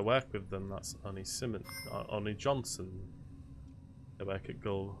 I work with them. That's Annie Simmons, Annie Johnson. They work at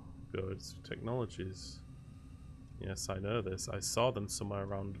Goods Technologies. Yes, I know this. I saw them somewhere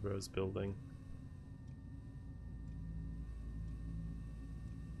around Rose Building.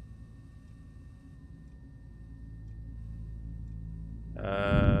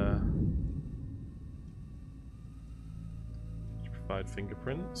 Did you provide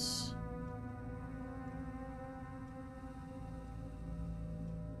fingerprints?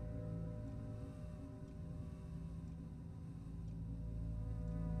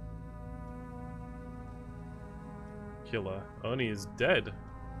 Killer. Oni is dead.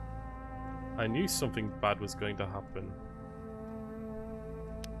 I knew something bad was going to happen.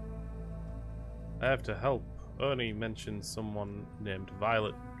 I have to help. Oni mentioned someone named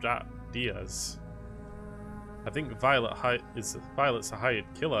Violet Diaz. I think Violet's a hired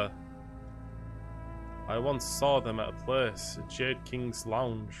killer. I once saw them at a place, Jade King's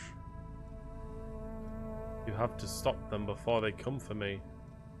Lounge. You have to stop them before they come for me.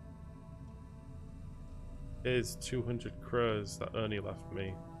 Here's 200 crows that Ernie left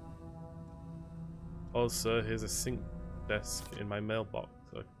me. Also, here's a sync desk in my mailbox.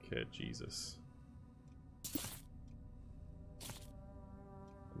 Okay, Jesus.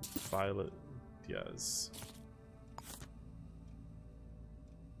 Violet Diaz.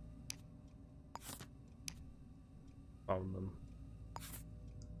 Found them.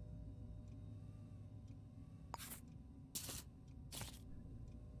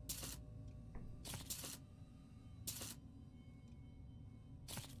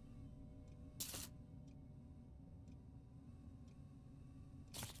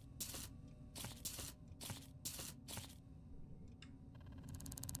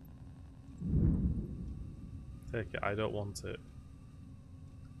 Take it, I don't want it.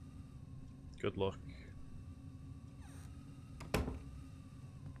 Good luck. I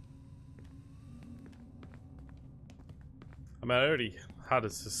mean, I already had a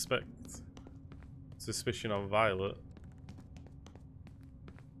suspicion of Violet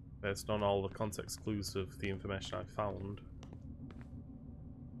based on all the context clues of the information I found.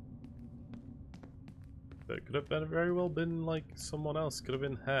 But it could have been very well been like someone else. Could have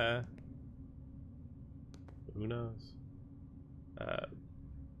been her. Who knows?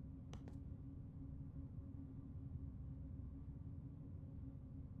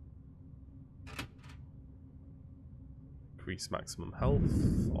 Increase maximum health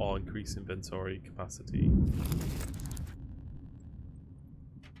or increase inventory capacity.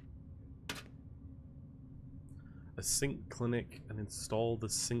 A sync clinic and install the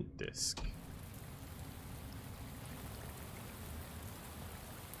sync disk.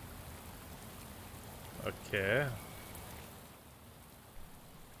 Okay.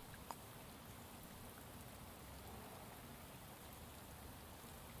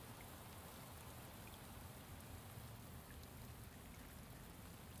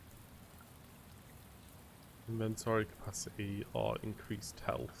 Inventory capacity or increased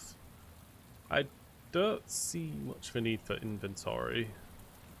health. I don't see much of a need for inventory.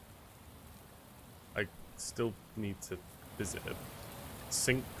 I still need to visit a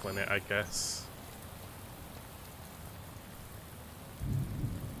sync clinic, I guess.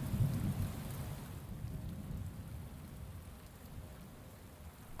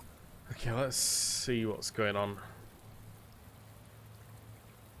 Okay, let's see what's going on.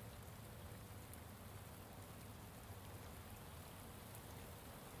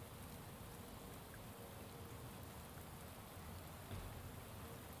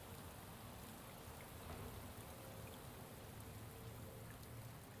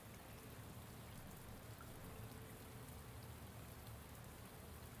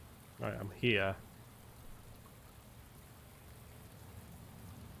 Right, I'm here.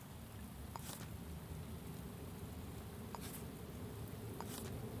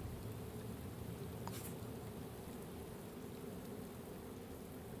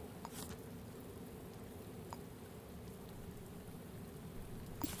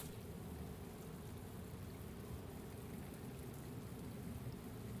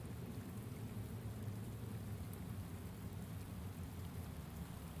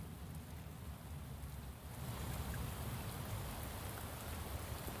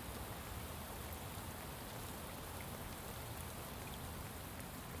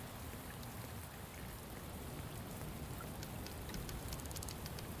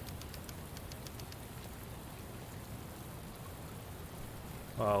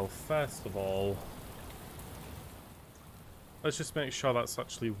 Well, first of all, let's just make sure that's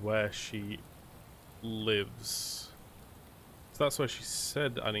actually where she lives. So that's where she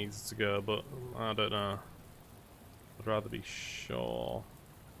said I needed to go, but I don't know. I'd rather be sure.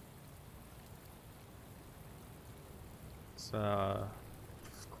 So,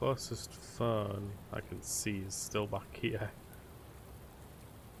 closest phone I can see is still back here.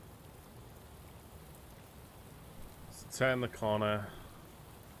 So turn the corner.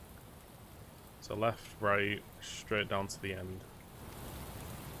 So left, right, straight down to the end.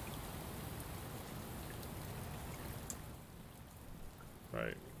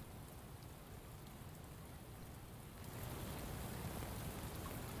 Right.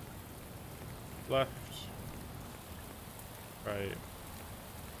 Left. Right.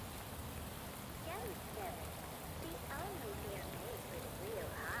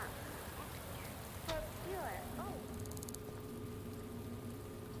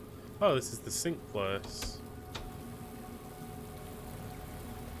 Oh, this is the sync place.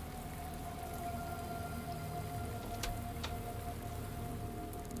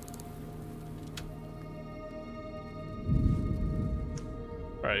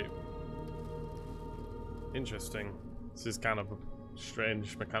 Right. Interesting. This is kind of a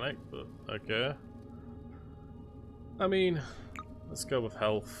strange mechanic, but okay. I mean, let's go with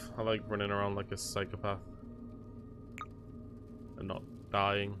health. I like running around like a psychopath and not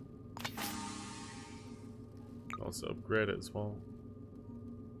dying. Also upgrade it as well.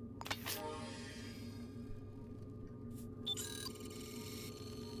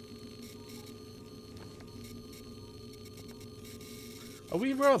 Are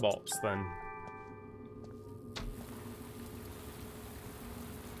we robots then?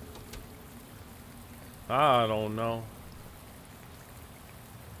 I don't know.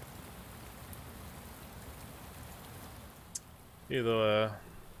 Either way,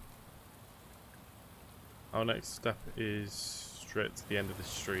 our next step is straight to the end of the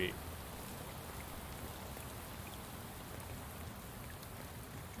street.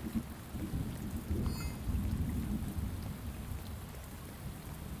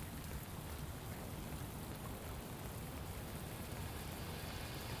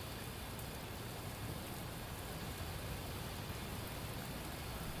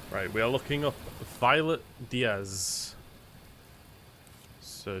 Right, we are looking up Violet Diaz.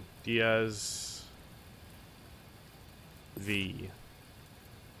 So Diaz V.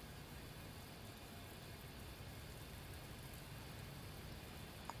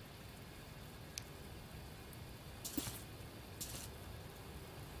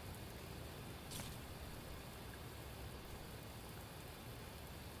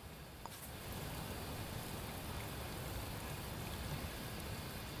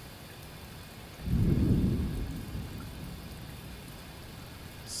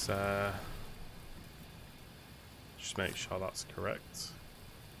 So just make sure that's correct.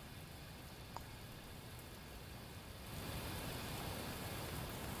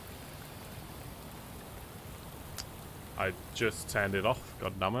 I just turned it off,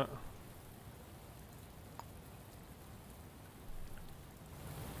 god damn it.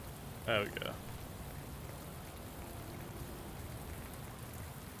 There we go.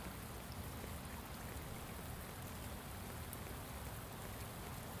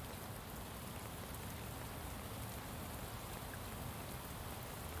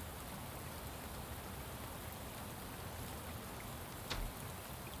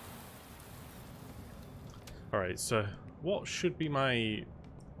 Alright, so what should be my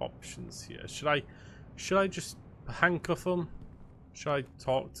options here? Should I just handcuff them? Should I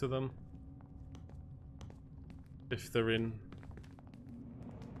talk to them? If they're in.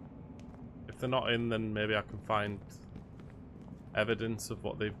 If they're not in, then maybe I can find evidence of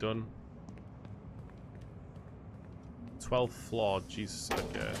what they've done. 12th floor, Jesus,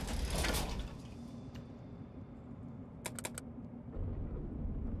 okay.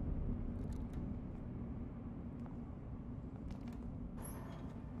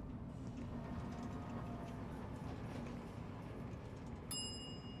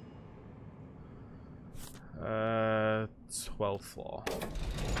 Uh, 12th floor.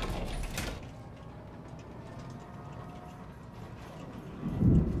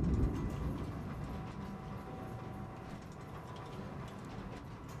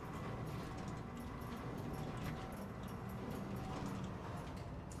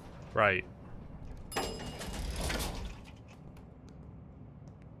 Right.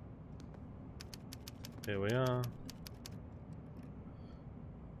 Here we are.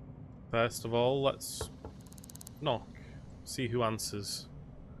 First of all, let's knock. See who answers.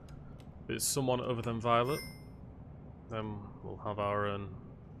 If it's someone other than Violet, then we'll have our own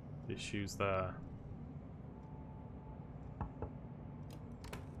issues there.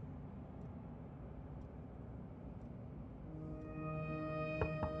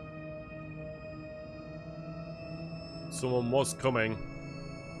 Someone was coming.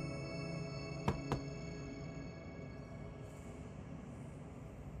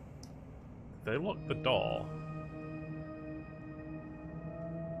 They locked the door.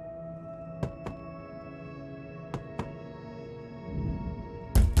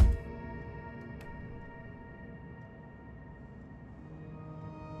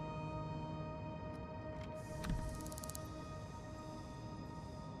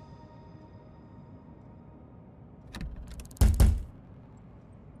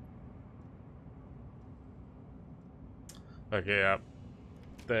 Okay, yeah.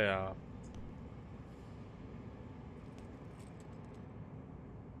 They are.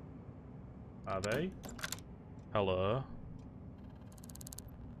 Are they? Hello.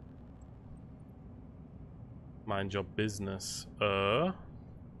 Mind your business. Do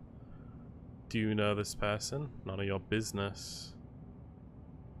you know this person? None of your business.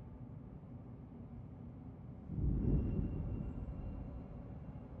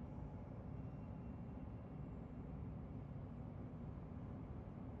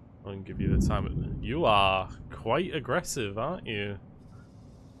 I'll give you the time. You are quite aggressive, aren't you?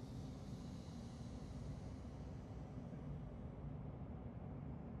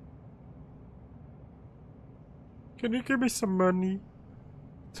 Can you give me some money?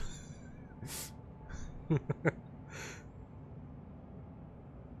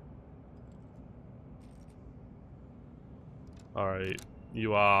 Alright,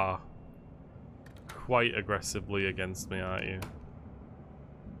 you are quite aggressively against me, aren't you?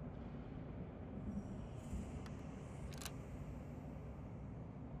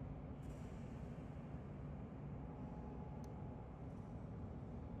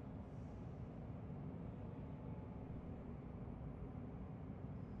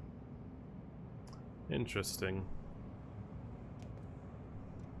 Interesting.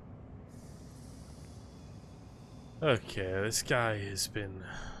 Okay, this guy has been...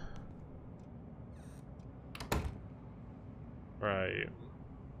 Right.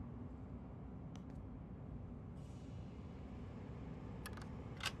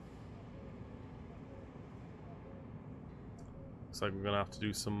 Looks like we're gonna have to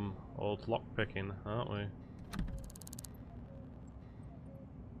do some old lock picking, aren't we?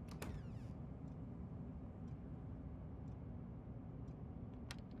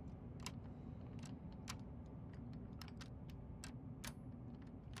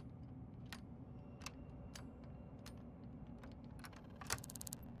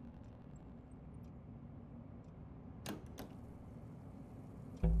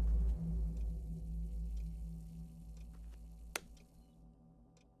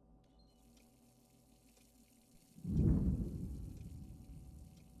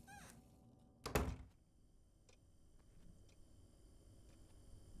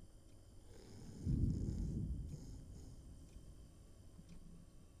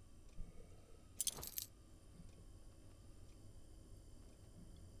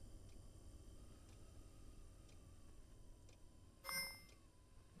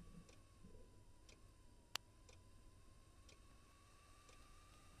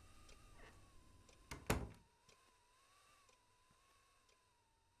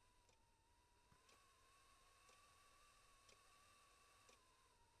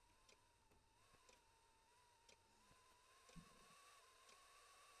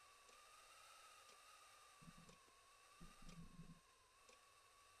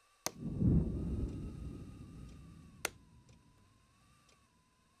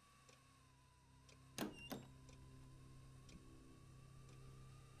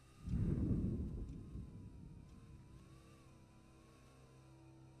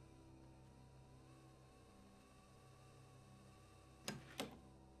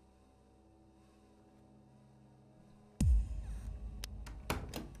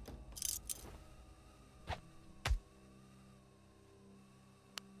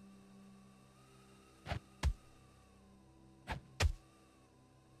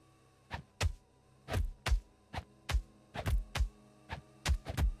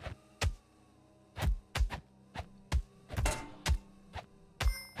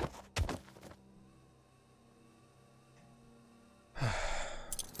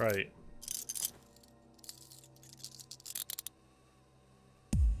 Right.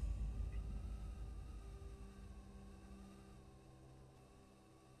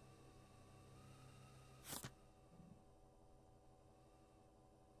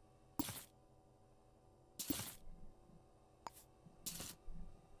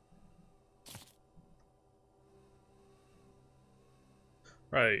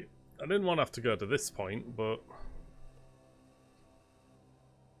 Right. I didn't want to have to go to this point, but...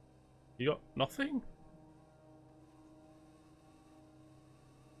 You got nothing?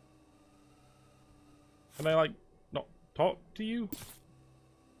 Can I, like, not talk to you?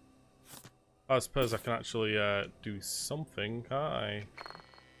 I suppose I can actually do something, can't I?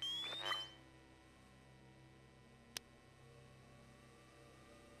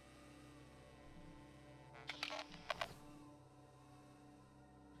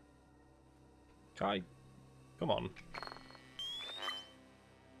 Kai, come on.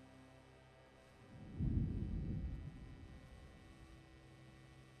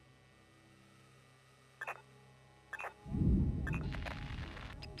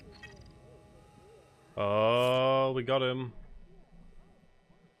 Oh, we got him.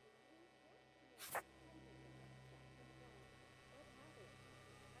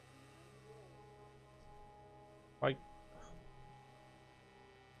 Like,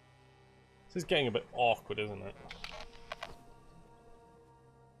 this is getting a bit awkward, isn't it?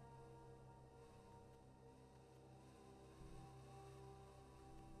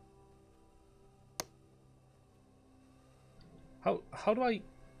 How do I...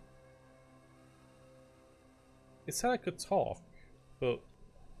 It said I could talk, but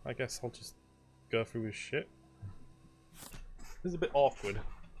I guess I'll just go through his shit. This is a bit awkward.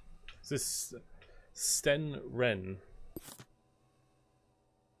 Is this Sten Ren?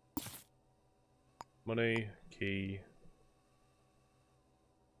 Money, key.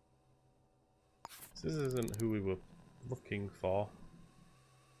 This isn't who we were looking for.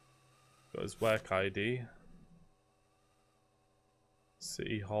 Got his work ID.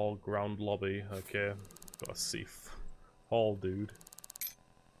 City Hall ground lobby. Okay, got a Seaf Hall dude.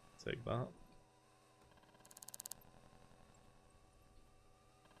 Take that.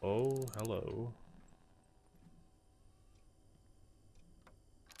 Oh, hello.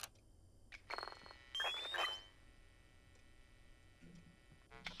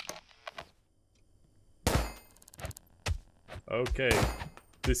 Okay,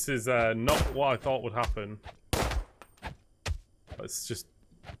 this is not what I thought would happen. Let's just...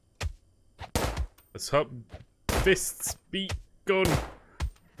 Let's hope fists beat gun.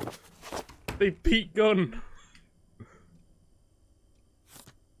 They beat gun.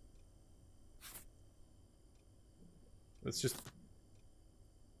 Let's just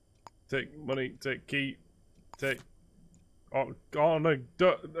take money, take key, take. Oh, oh no!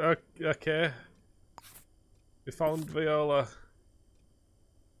 Okay. We found Viola.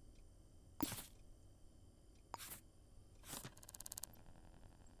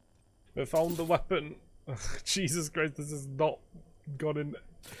 We found the weapon. Jesus Christ! This has not gone in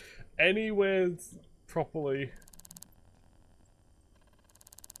anywhere properly.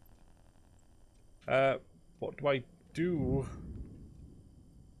 What do I do?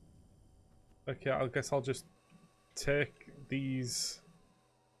 Okay, I guess I'll just take these.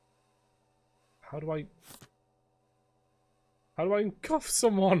 How do I handcuff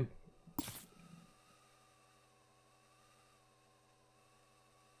someone?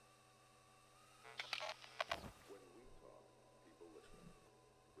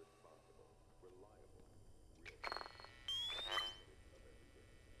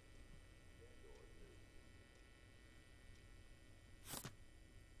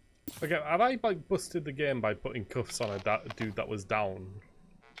 Okay, have I like busted the game by putting cuffs on a dude that was down?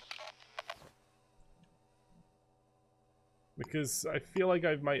 Because I feel like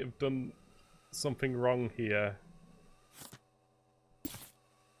I might have done something wrong here.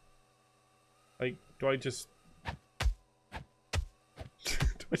 Like, do I just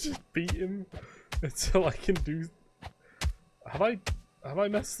beat him until I can do? Have I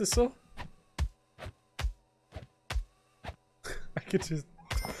messed this up? I could just.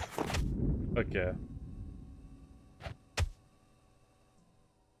 Okay.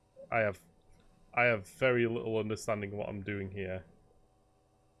 I have very little understanding of what I'm doing here.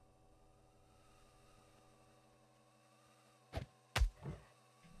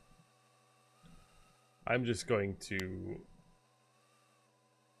 I'm just going to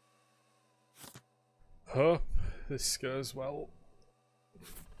hope this goes well.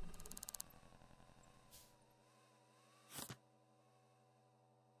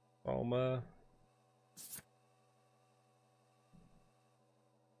 Alma.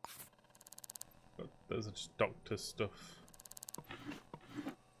 But those are just doctor stuff.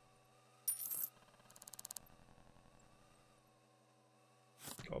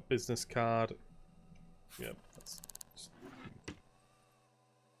 Got a business card. Yep, that's just...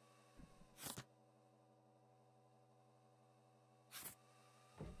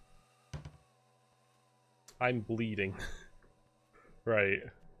 I'm bleeding. Right.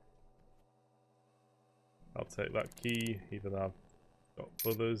 I'll take that key, even though I've got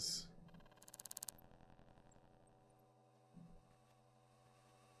others.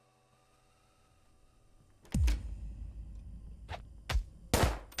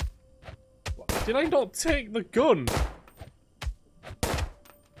 What? Did I not take the gun?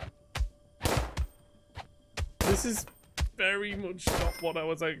 This is very much not what I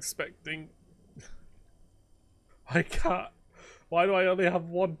was expecting. I can't. Why do I only have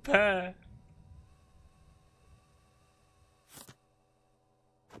one pair?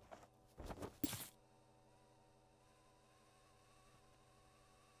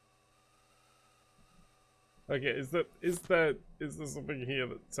 Okay, is there something here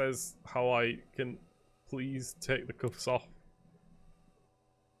that says how I can please take the cuffs off?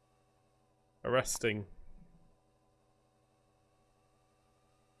 Arresting.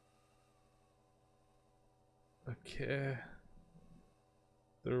 Okay.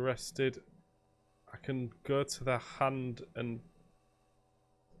 They're arrested. I can go to their hand and...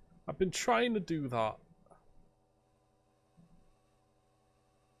 I've been trying to do that.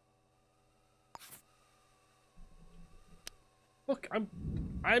 Look, I'm...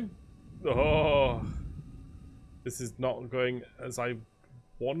 Oh. This is not going as I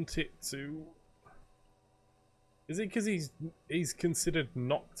want it to. Is it because he's considered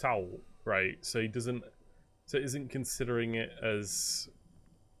knocked out, right? So he doesn't... So isn't considering it as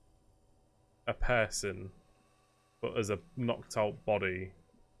a person, but as a knocked out body.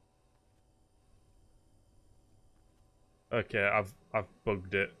 Okay, I've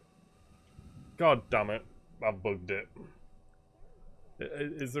bugged it. God damn it, I've bugged it.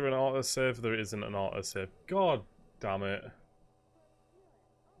 Is there an autosave? There isn't an autosave. God damn it.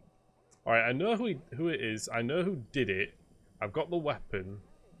 Alright, I know who it is. I know who did it. I've got the weapon.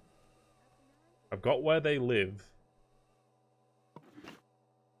 I've got where they live.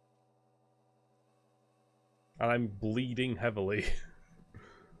 And I'm bleeding heavily.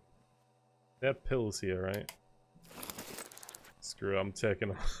 They had pills here, right? Screw it, I'm taking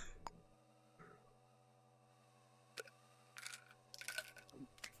them.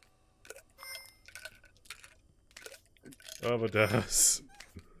 Overdose.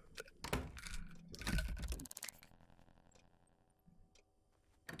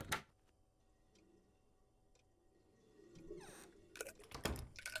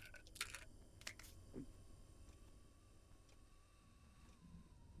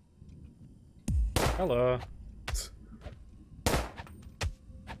 Hello.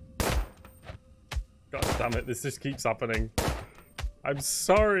 God damn it, this just keeps happening. I'm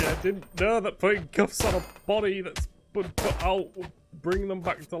sorry, I didn't know that putting cuffs on a body that's been put out will bring them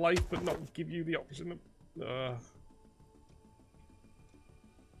back to life but not give you the option of...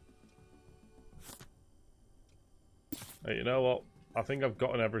 Hey, you know what? I think I've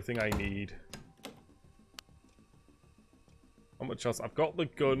gotten everything I need. How much else? I've got the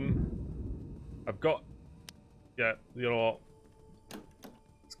gun. I've got... Yeah, you know what?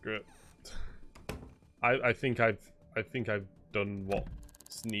 Screw it. I think I've done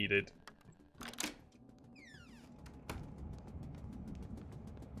what's needed.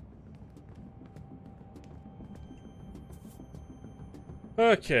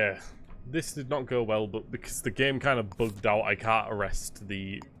 Okay. This did not go well, but because the game kind of bugged out, I can't arrest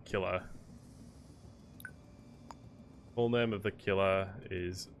the killer. Full name of the killer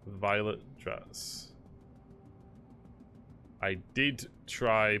is Violet Dress. I did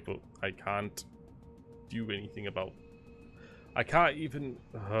try, but I can't do anything about... I can't even...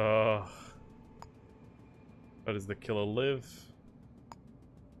 Where does the killer live?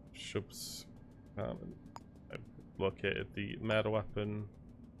 Shubs. I've located the murder weapon.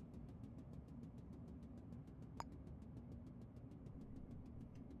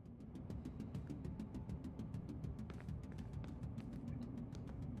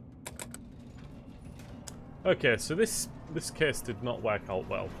 Okay, so this case did not work out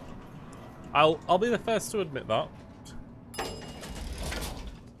well. I'll be the first to admit that.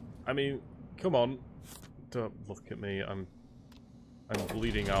 I mean, come on. Don't look at me. I'm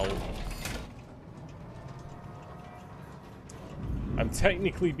bleeding out. I'm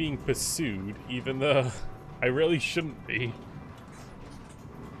technically being pursued, even though I really shouldn't be.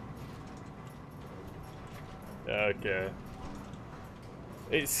 Okay.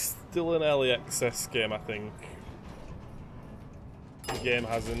 It's still an early access game, I think. The game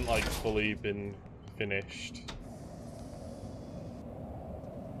hasn't, like, fully been finished.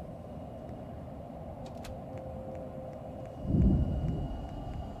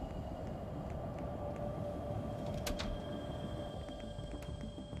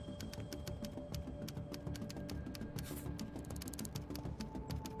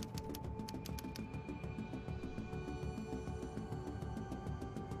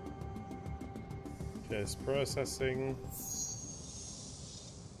 Case processing.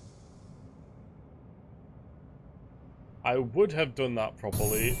 I would have done that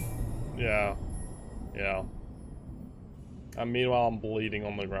properly. Yeah. Yeah. And meanwhile, I'm bleeding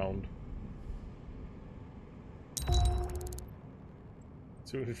on the ground.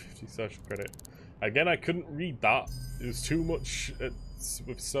 250 social credit. Again, I couldn't read that. It was too much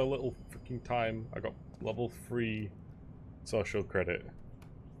with so little freaking time. I got level 3 social credit.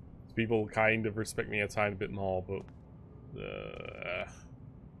 People kind of respect me a tiny bit more, but...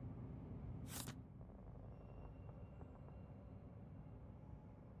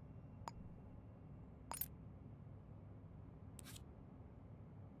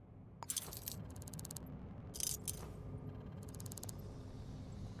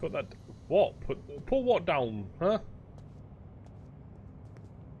 Put that... What? Put what down? Huh?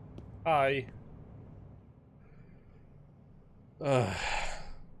 Hi.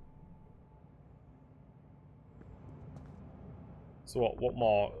 So what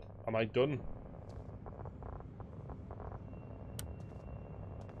more? Am I done?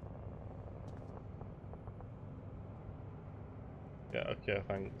 Yeah, okay,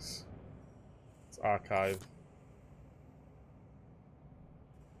 thanks. It's archive.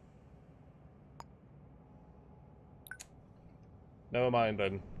 Never mind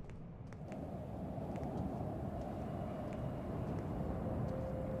then.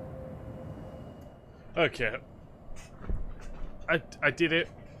 Okay. I did it.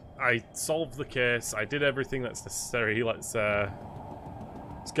 I solved the case. I did everything that's necessary. Let's go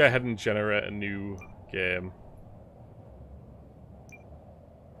ahead and generate a new game.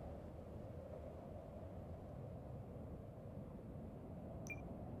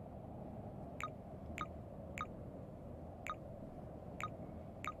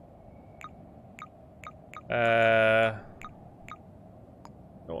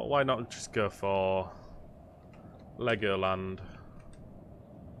 Why not just go for Legoland?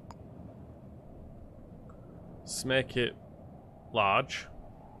 Let's make it large.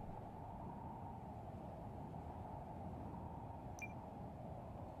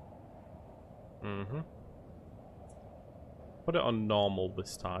 Put it on normal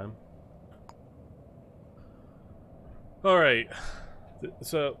this time. Alright.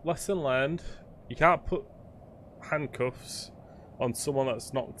 So, lesson learned. You can't put handcuffs on someone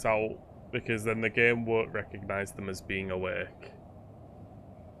that's knocked out because then the game won't recognise them as being awake.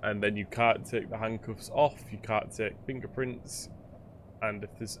 And then you can't take the handcuffs off, you can't take fingerprints, and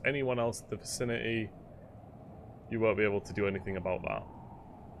if there's anyone else in the vicinity, you won't be able to do anything about that.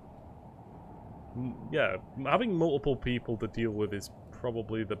 Yeah, having multiple people to deal with is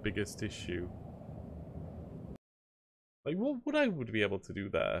probably the biggest issue. Like, what would I be able to do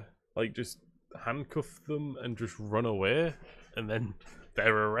there? Like, just handcuff them and just run away, and then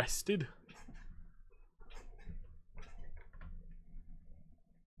they're arrested?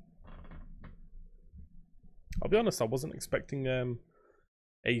 I'll be honest, I wasn't expecting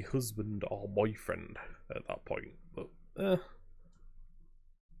a husband or boyfriend at that point, but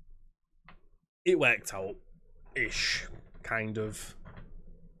it worked out ish, kind of.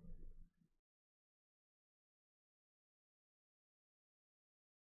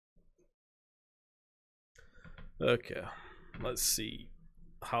 Okay, let's see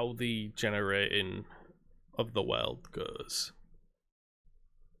how the generating of the world goes.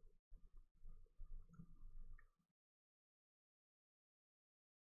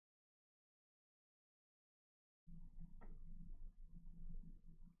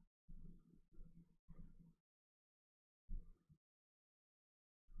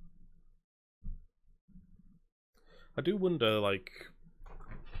 I do wonder, like,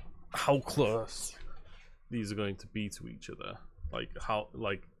 how close these are going to be to each other. Like, how,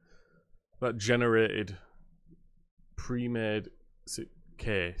 like, that generated, pre-made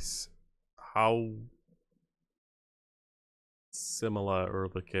case, how similar are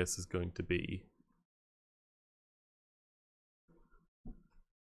the cases going to be?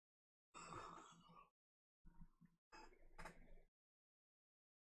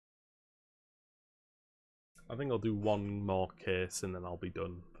 I think I'll do one more case and then I'll be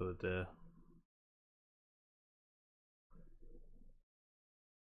done for the day.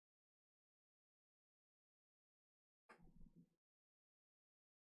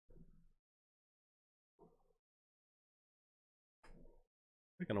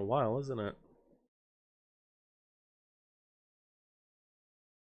 Taking a while, isn't it?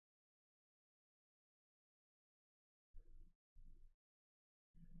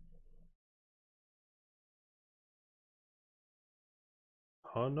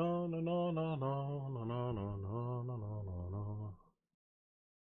 Oh no no no no no no no no no no no no.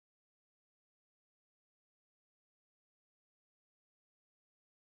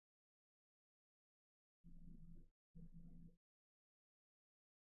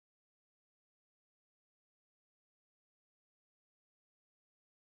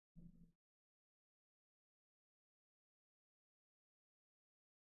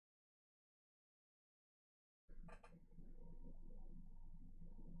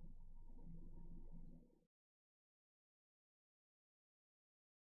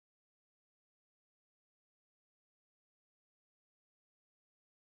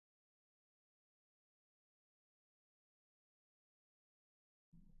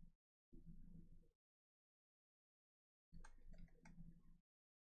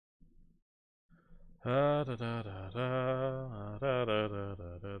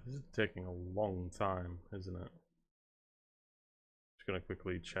 This is taking a long time, isn't it? Just gonna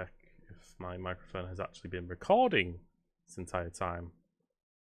quickly check if my microphone has actually been recording this entire time.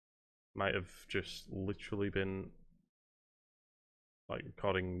 Might have just literally been like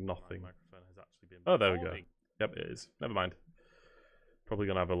recording nothing. Oh, there we go. Yep, it is. Never mind. Probably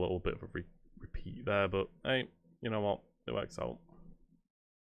gonna have a little bit of a repeat there, but hey, you know what? It works out.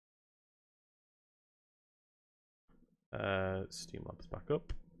 Streamlabs back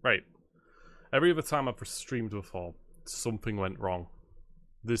up. Right. Every other time I've streamed before, something went wrong.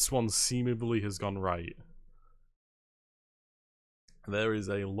 This one seemingly has gone right. There is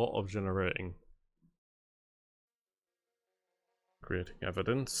a lot of generating. Creating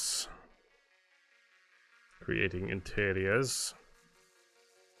evidence. Creating interiors.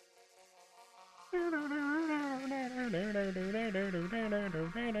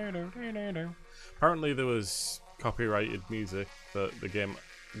 Apparently there was copyrighted music that the game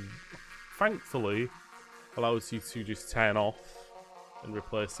thankfully allows you to just turn off and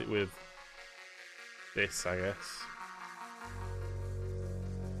replace it with this, I guess.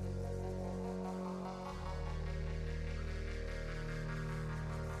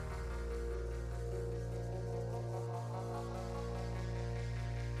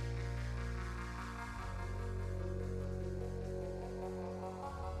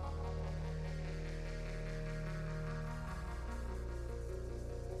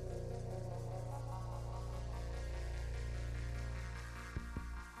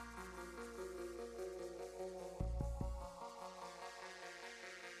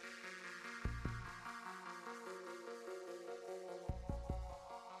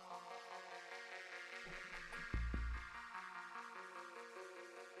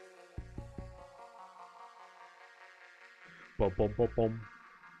 Bum, bum, bum, bum.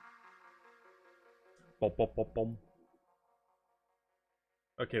 Bum, bum, bum, bum.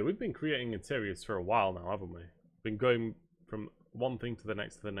 Okay, we've been creating interiors for a while now, haven't we? Been going from one thing to the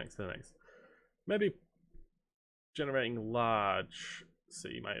next, to the next, to the next. Maybe generating large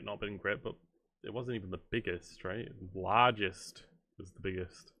city might have not been great, but it wasn't even the biggest, right? Largest was the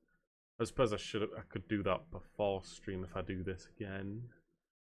biggest. I suppose I could do that before stream if I do this again.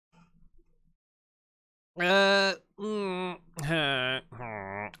 It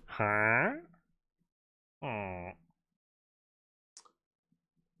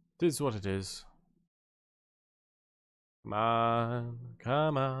is what it is.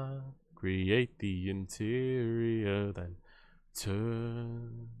 Come on, create the interior, then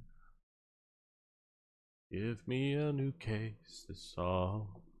turn. Give me a new case to solve.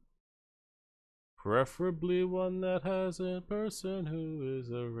 Preferably one that has a person who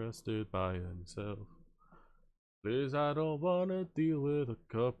is arrested by himself. Please, I don't wanna deal with a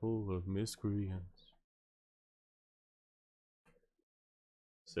couple of miscreants.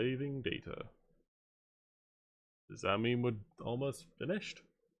 Saving data. Does that mean we're almost finished?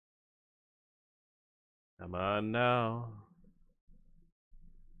 Come on now.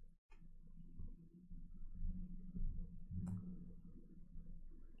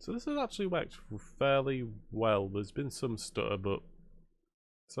 So this has actually worked fairly well. There's been some stutter, but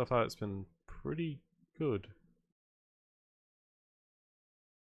so far it's been pretty good.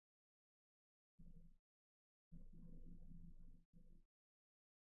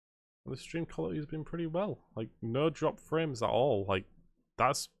 The stream quality has been pretty well. Like, no drop frames at all. Like,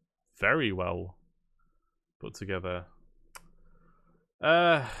 that's very well put together.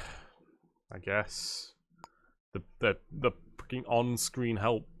 I guess the freaking on-screen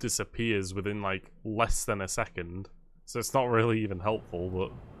help disappears within like less than a second, so it's not really even helpful.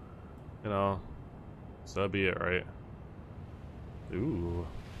 But you know, so be it, right? Ooh,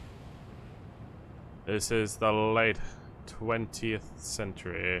 this is the late 20th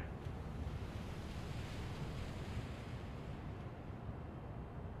century.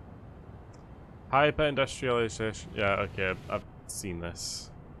 Hyper-industrialization. Yeah, okay, I've seen this.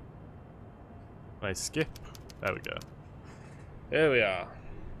 Can I skip? There we go. Here we are.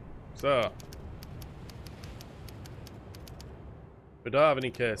 So, we don't have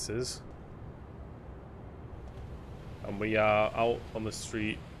any cases. And we are out on the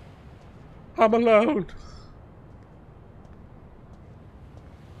street. I'm alone!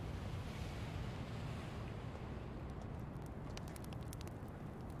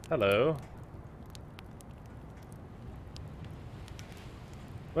 Hello.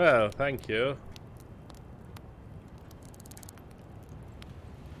 Well, thank you.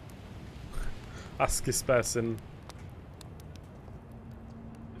 Ask this person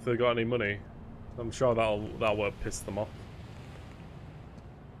if they got any money. I'm sure that won't piss them off.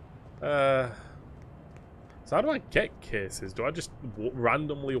 So how do I get cases? Do I just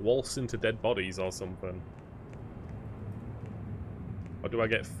randomly waltz into dead bodies or something? Or do I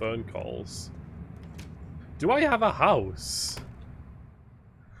get phone calls? Do I have a house?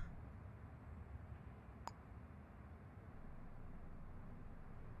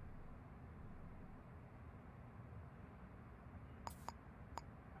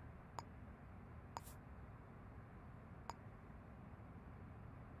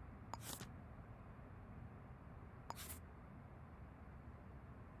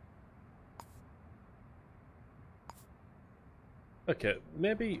 Okay,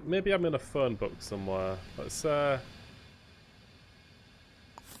 maybe I'm in a phone book somewhere. Let's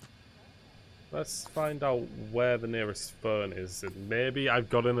find out where the nearest phone is. Maybe I've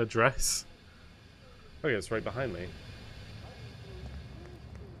got an address. Okay, it's right behind me.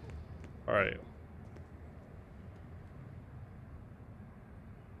 Alright.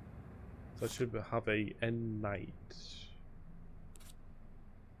 So I should have a end night.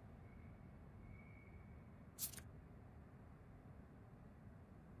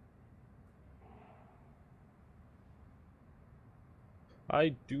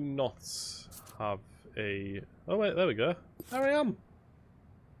 I do not have a... Oh wait, there we go. There I am.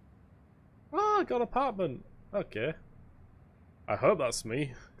 Ah, I got an apartment. Okay. I hope that's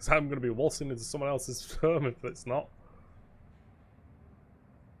me, because I'm going to be waltzing into someone else's home if it's not.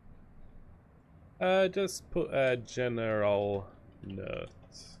 Just put a general note.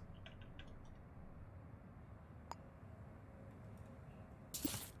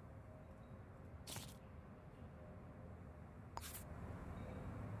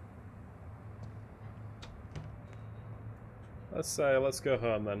 Let's go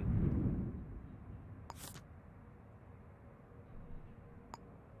home then.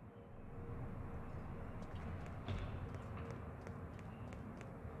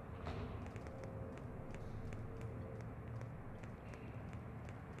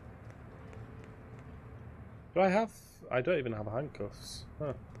 Do I have... I don't even have handcuffs.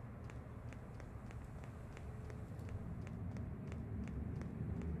 Huh.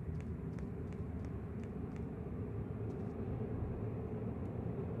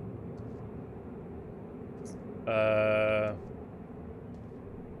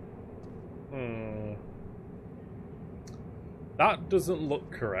 That doesn't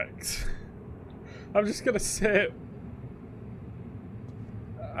look correct. I'm just gonna say...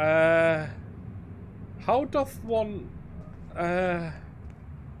 how doth one...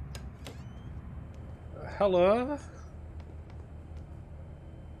 hello?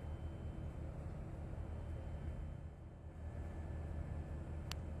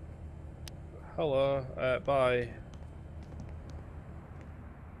 Hello, bye.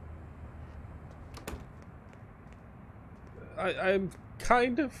 I'm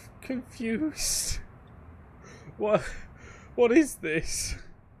kind of confused. What is this?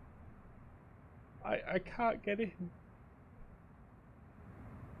 I can't get in.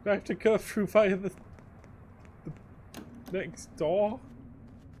 Do I have to go through via the next door?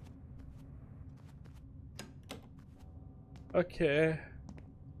 Okay.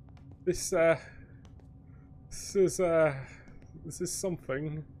 This is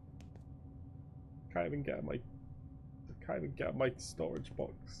something. Can't even get my storage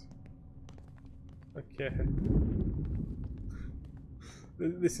box. Okay.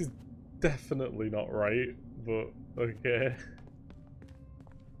 This is definitely not right, but okay.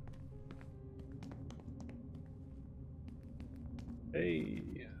 Hey,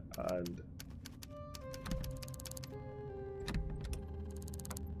 and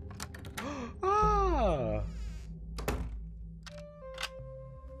ah!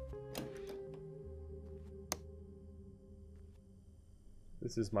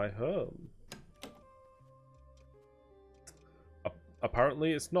 This is my home.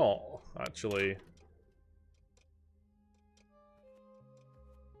 Apparently it's not, actually.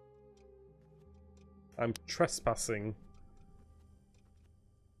 I'm trespassing.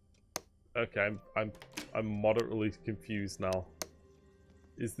 Okay, I'm moderately confused now.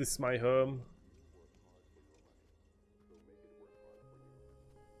 Is this my home?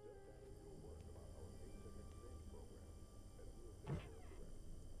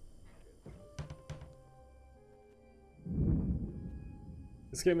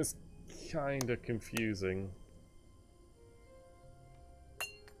 This game is kinda confusing.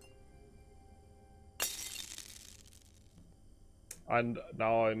 And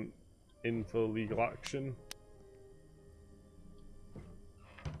now I'm in for legal action.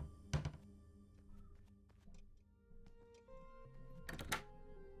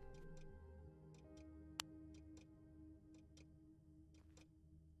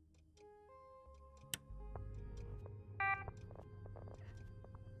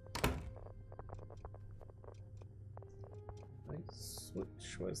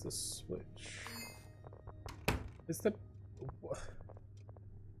 Switch? Where's the switch? Is the...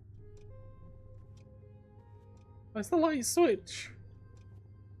 Where's the light switch?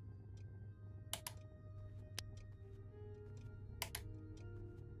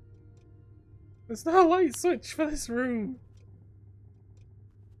 There's no light switch for this room.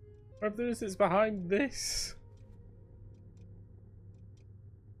 Or if there is, it's behind this.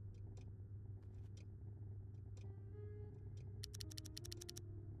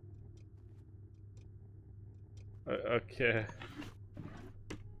 Okay.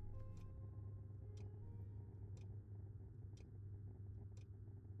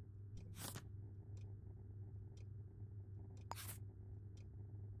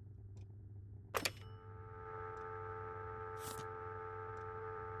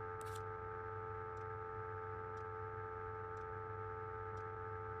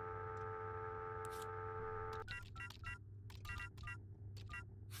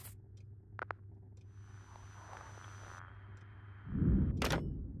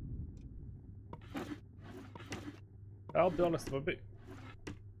 I'll be honest, I'm a bit...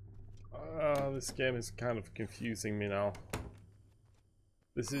 this game is kind of confusing me now.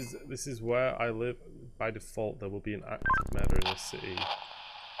 This is where I live. By default, there will be an active murder in this city.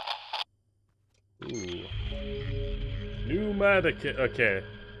 Ooh. New murder kit. Okay.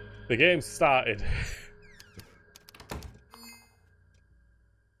 The game started.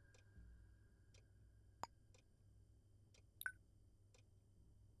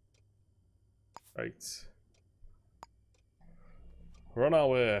 Right. We're on our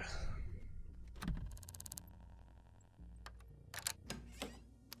way.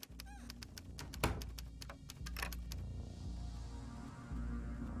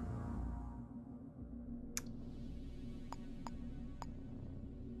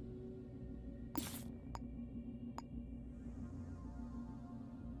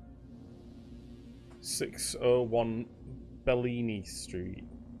 601 Bellini Street.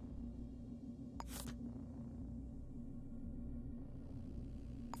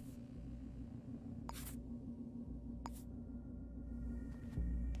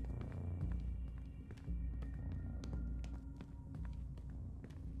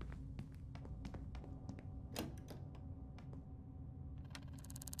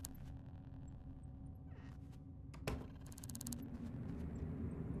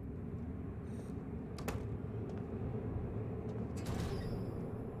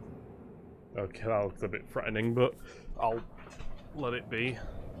 Okay, that looks a bit threatening, but I'll let it be.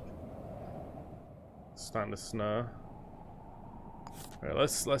 It's starting to snow. Right,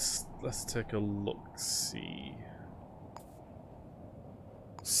 let's take a look. See,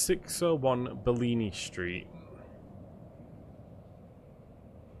 601 Bellini Street.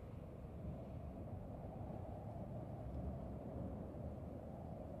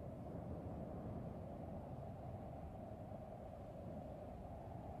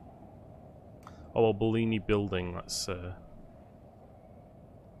 Oh, well, Bellini building, let's say.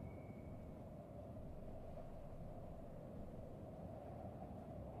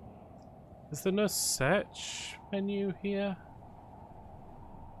 Is there no search menu here?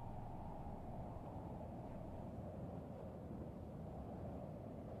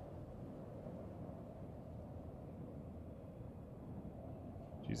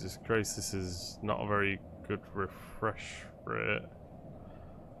 Jesus Christ, this is not a very good refresh rate.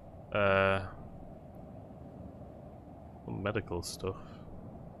 Medical stuff.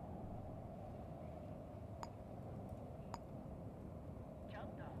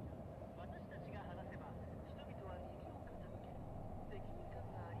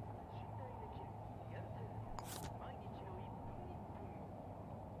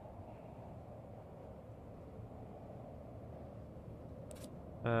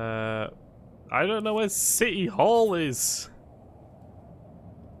 I don't know where City Hall is.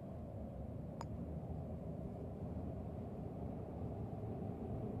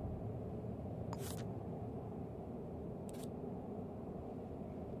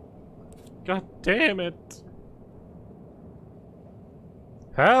 God damn it.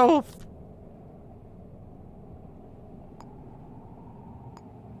 Help!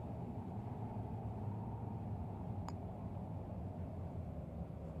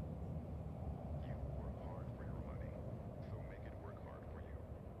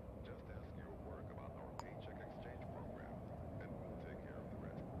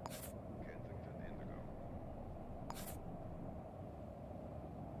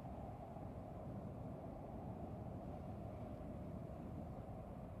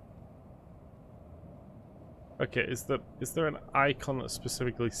 Okay, is there an icon that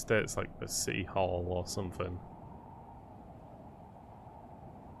specifically states like the City Hall or something?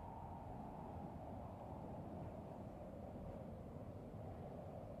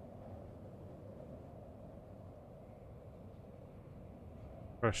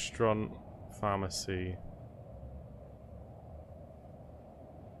 Restaurant, pharmacy.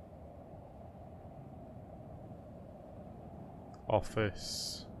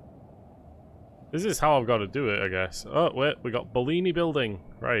 Office. This is how I've got to do it, I guess. Oh, wait, we got Bellini building.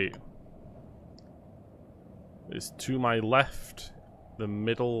 Right. It's to my left, the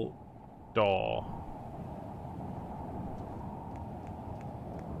middle door.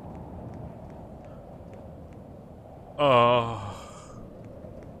 Oh.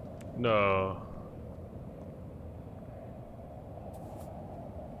 No.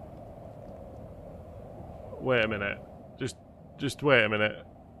 Wait a minute. Just wait a minute.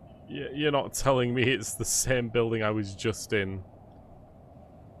 You're not telling me it's the same building I was just in.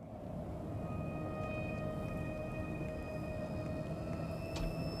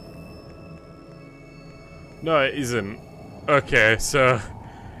 No, it isn't. Okay, so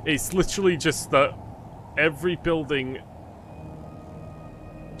it's literally just that every building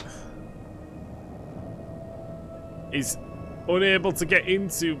is unable to get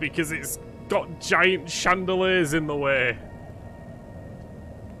into because it's got giant chandeliers in the way.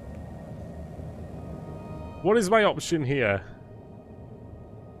 What is my option here?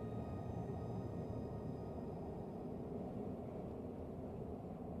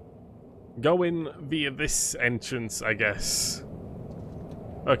 Go in via this entrance, I guess.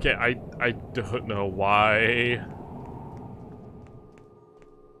 Okay, I don't know why.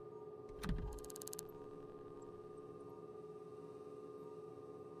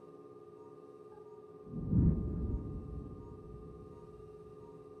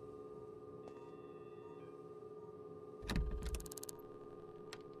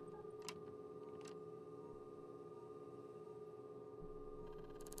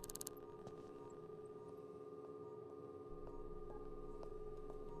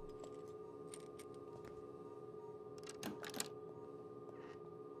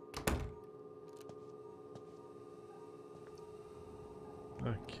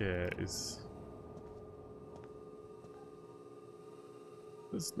 Okay, there's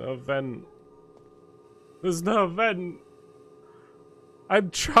no vent. There's no vent. I'm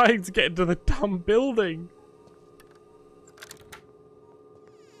trying to get into the damn building.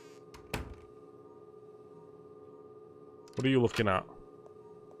 What are you looking at?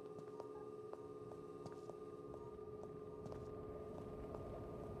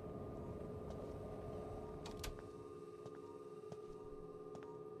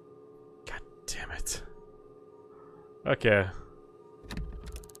 God damn it. Okay.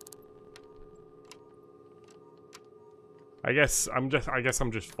 I guess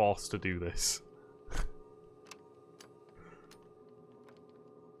I'm just forced to do this.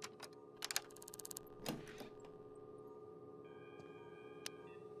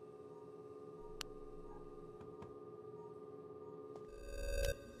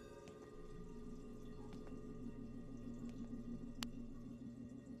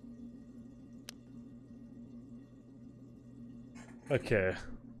 Okay.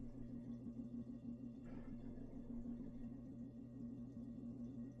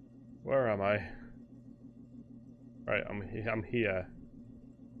 Where am I? Right, I'm here.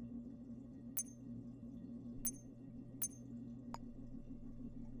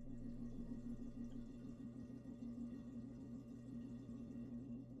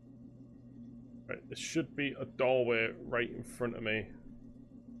 Right, there should be a doorway right in front of me.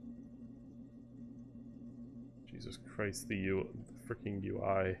 Jesus Christ, the freaking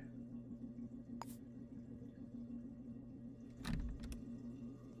UI.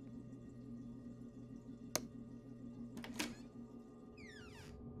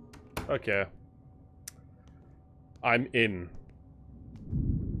 Okay. I'm in.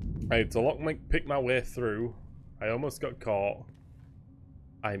 I had to pick my way through. I almost got caught.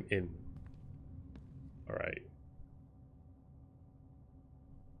 I'm in. Alright.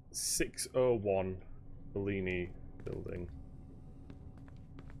 601 Bellini building.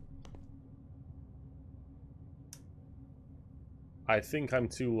 I think I'm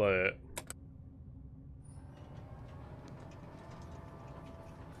too late.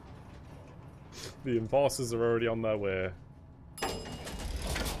 The enforcers are already on their way.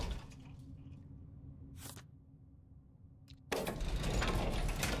 I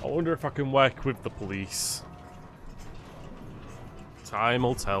wonder if I can work with the police. Time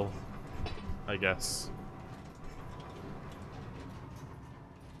will tell, I guess.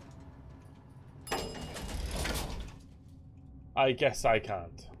 I guess I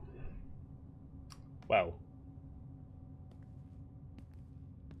can't. Well.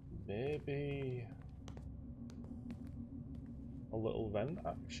 Maybe a little vent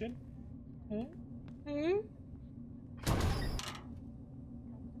action?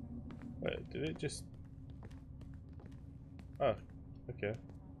 Wait, did it just... Oh, okay.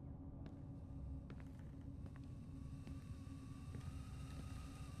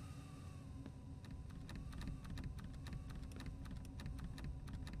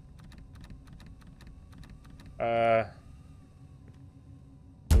 Oh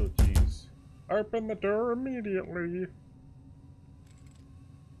jeez. Open the door immediately.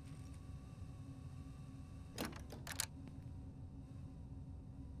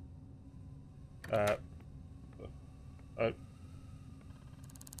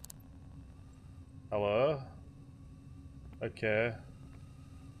 Hello? Okay.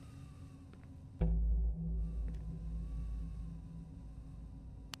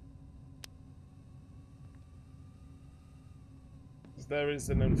 There is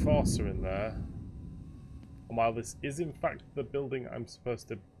an enforcer in there. And while this is in fact the building I'm supposed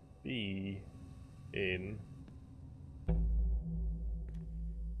to be in...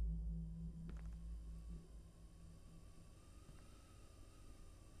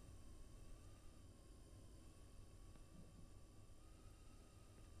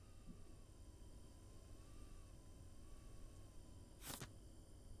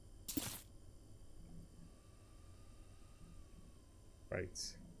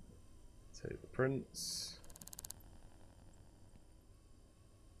 Right. Take the prints.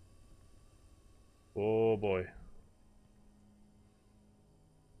 Oh boy.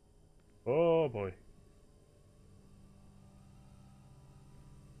 Oh boy.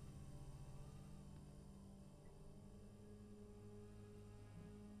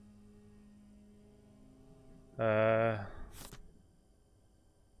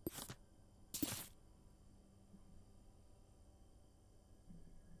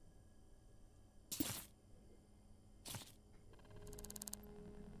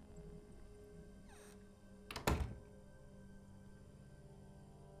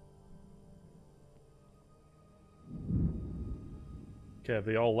 Okay,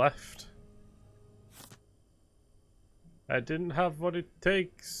 they all left. I didn't have what it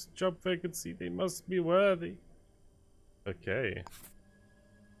takes. Job vacancy, they must be worthy. Okay.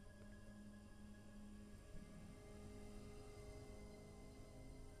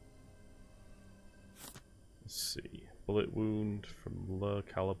 Let's see. Bullet wound from low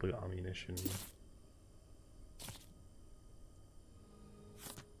caliber ammunition.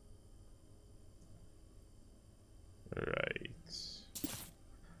 Right.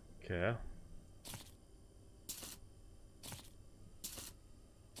 Okay.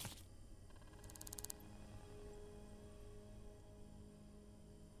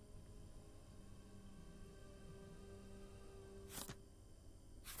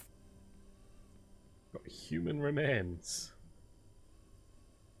 Got human remains.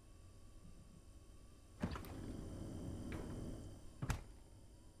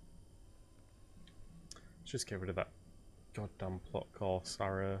 Let's just get rid of that goddamn plot core,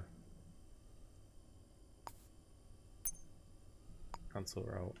 Sarah. Cancel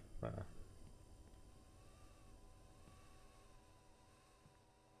her out. There.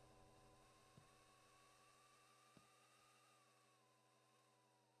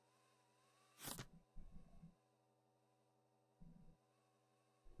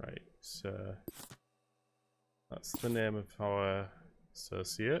 Right, so that's the name of our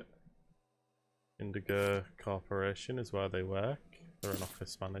associate. Indigo Corporation is where they work. They're an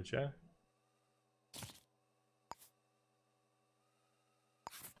office manager.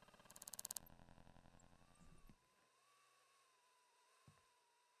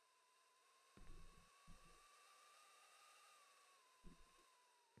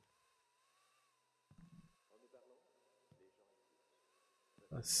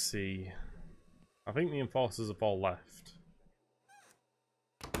 Let's see. I think the enforcers have all left.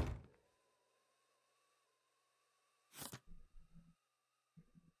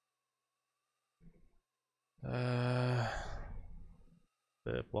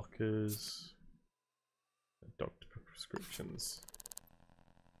 The blockers. Doctor prescriptions.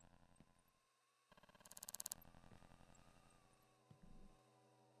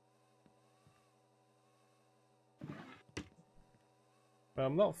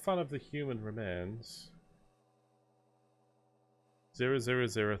 I'm not a fan of the human remains.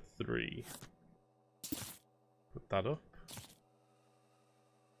 0003. Put that up.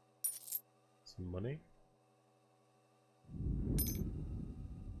 Some money.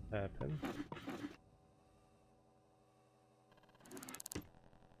 Hairpin.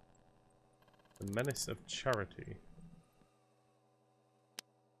 The Menace of Charity.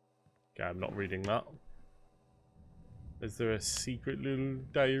 Okay, I'm not reading that. Is there a secret little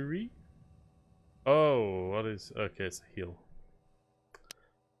diary? Oh, what is... Okay, it's a heal.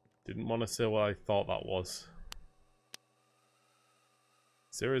 Didn't want to say what I thought that was.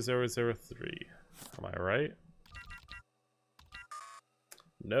 0003. Am I right?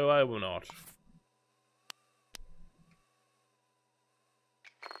 No, I will not.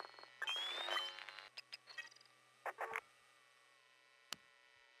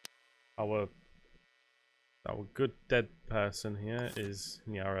 Our good dead person here is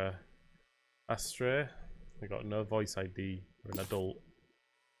Nyara Astray. We got no voice ID. We're an adult.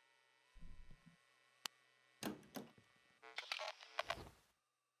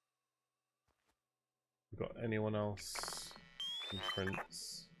 We got anyone else?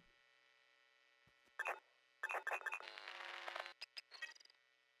 Prince.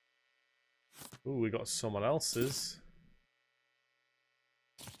 Ooh, we got someone else's.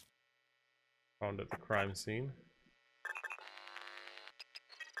 Found at the crime scene.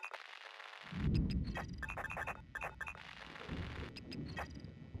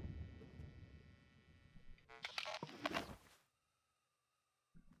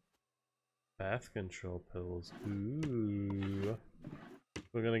 Birth control pills. Ooh.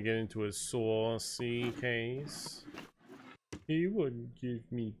 We're gonna get into a saucy case. He wouldn't give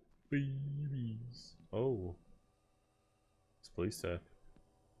me babies. Oh. It's police tape.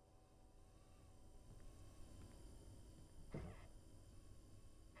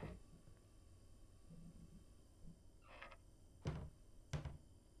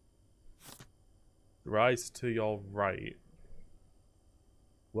 Rise to your right.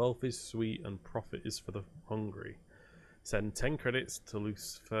 Wealth is sweet and profit is for the hungry. Send 10 credits to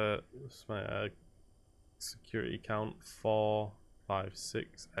Lucifer security account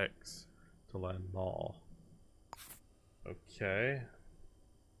 456X to learn more. Okay.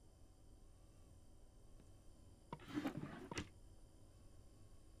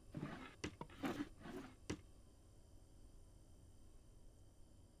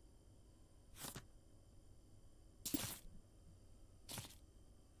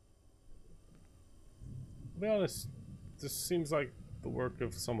 To be honest, this seems like the work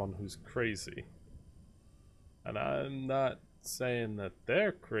of someone who's crazy. And I'm not saying that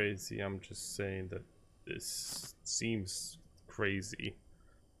they're crazy, I'm just saying that this seems crazy.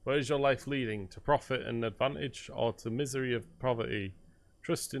 Where is your life leading? To profit and advantage, or to misery of poverty?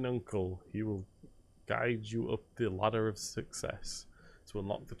 Trust in Uncle, he will guide you up the ladder of success. To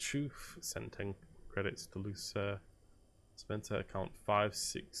unlock the truth, send 10 credits to Lucer. Spencer account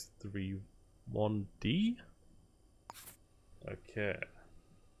 5631D? Okay.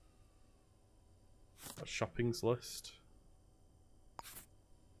 A shopping's list.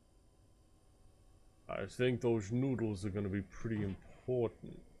 I think those noodles are going to be pretty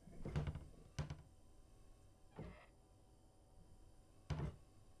important.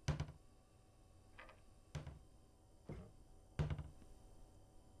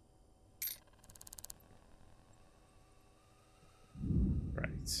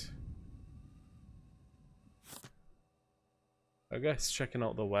 Right. I guess checking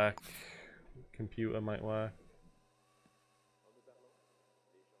out the work computer might work.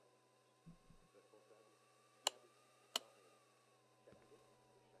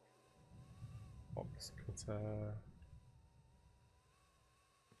 Box cutter.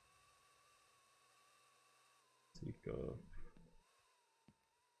 Go.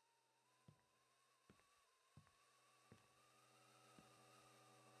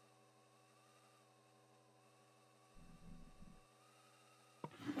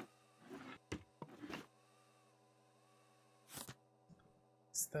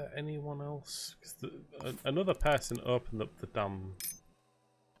 Is there anyone else? Because another person opened up the damn.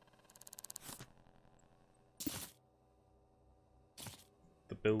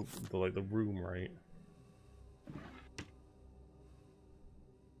 The room, right?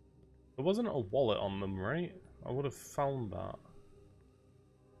 There wasn't a wallet on them, right? I would have found that.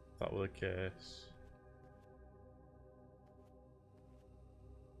 If that were the case.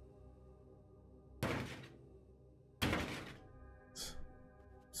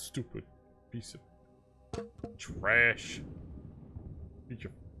 Stupid piece of trash.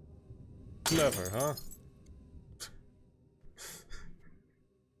 You're clever, huh?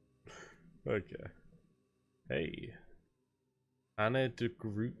 Okay. Hey. Anna de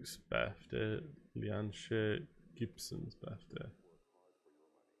Groot's birthday. Leansha Gibson's birthday.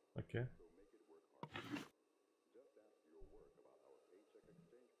 Okay.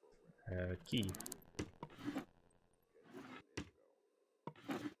 Key.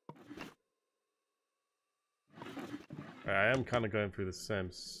 I am kind of going through the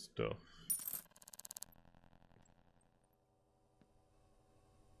same stuff.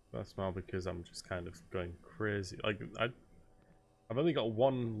 That's now because I'm just kind of going crazy. Like, I've only got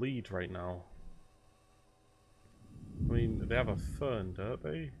one lead right now. I mean, they have a phone, don't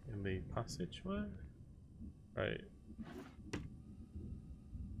they? In the passageway? Right.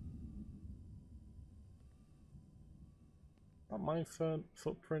 Not my phone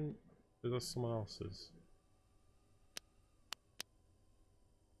footprint. Is that someone else's?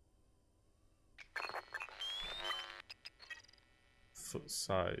 Foot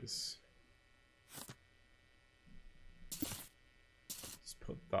size. Let's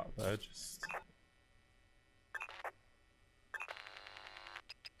put that there, just.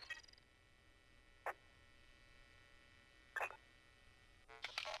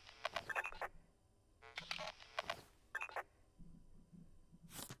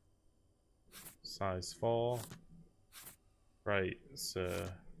 Size 4. Right, so.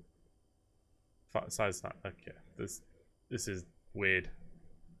 Size that. Okay, this is weird.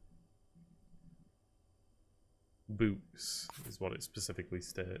 Boots is what it specifically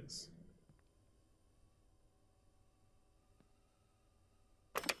states.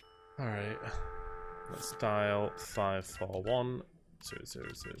 Alright. Let's dial 541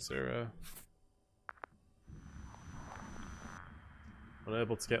 0000.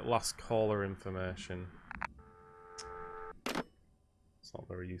 Unable to get last caller information. It's not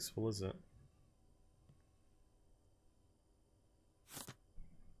very useful, is it?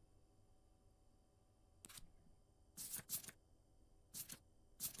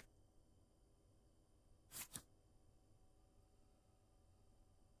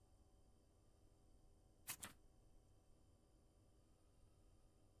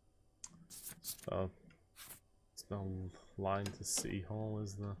 There's no line to City Hall,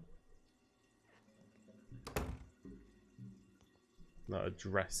 is there? No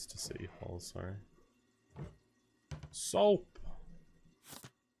address to City Hall, sorry. Soap!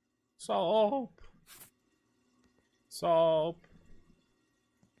 Soap! Soap!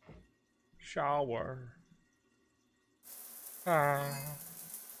 Shower. Ah,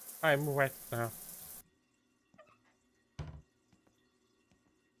 I'm wet now.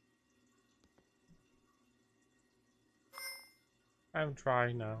 I'm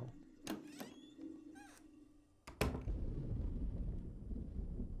trying now.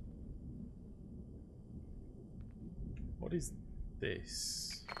 What is this?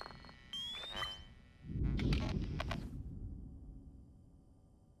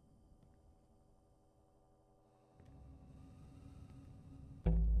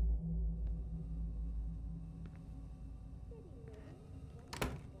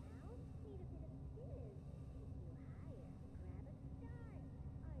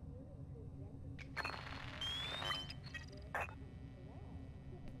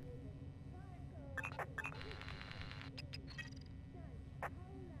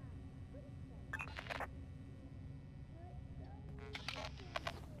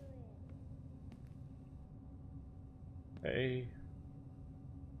 Hey,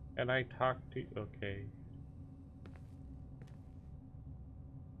 can I talk to you? Okay.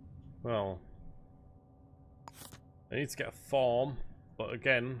 Well, I need to get a form, but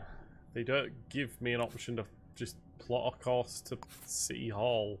again, they don't give me an option to just plot a course to City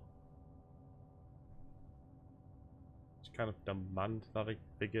Hall. Just kind of demand that I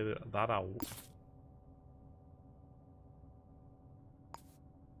figure that out.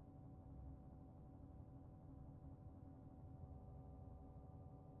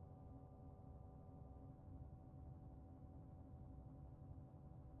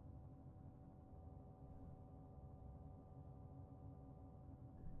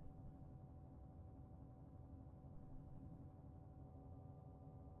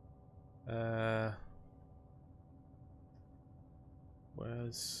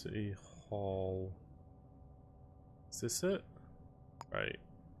 Where's City Hall? Is this it? Right.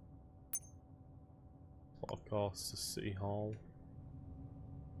 Plot a course to City Hall.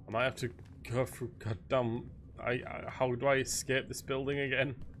 I might have to go through goddamn... how do I escape this building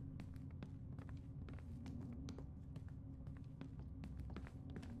again?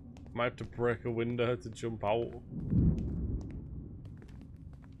 Might have to break a window to jump out.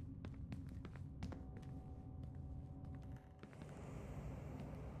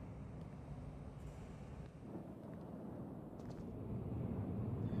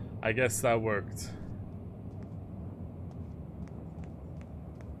 I guess that worked.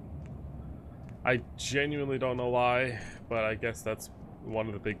 I genuinely don't know why, but I guess that's one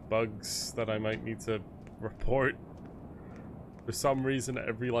of the big bugs that I might need to report. For some reason,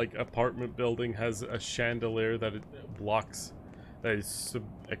 every like apartment building has a chandelier that it blocks, that is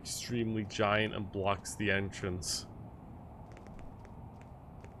extremely giant and blocks the entrance.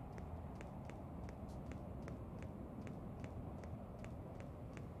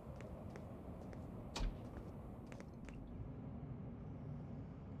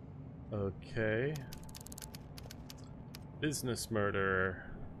 Okay. Business murder.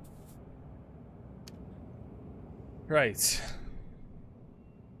 Right.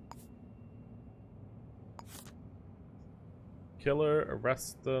 Killer,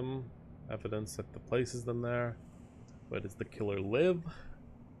 arrest them. Evidence that the places them there. Where does the killer live?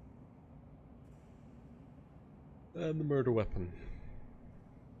 And the murder weapon.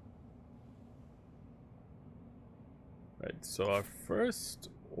 Right, so our first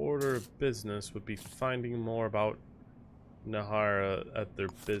order of business would be finding more about Nahara at their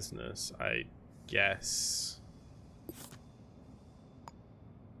business, I guess.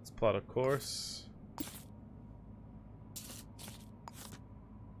 Let's plot a course.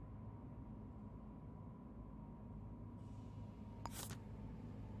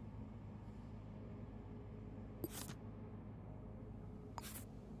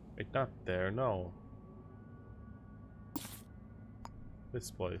 Wait, not there, no. This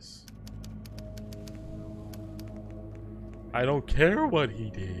place. I don't care what he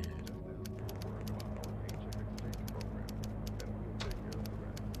did.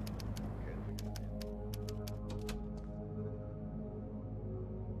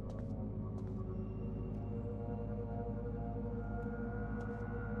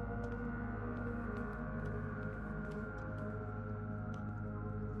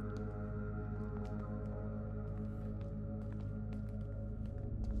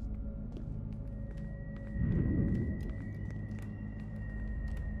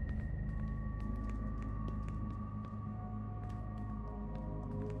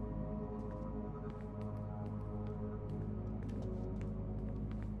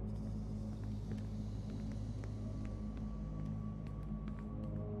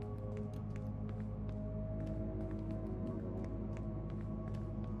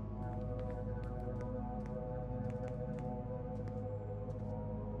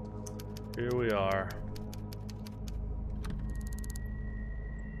 Here we are.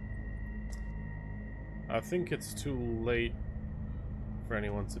 I think it's too late for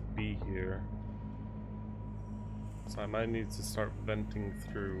anyone to be here. So I might need to start venting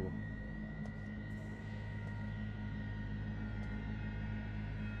through.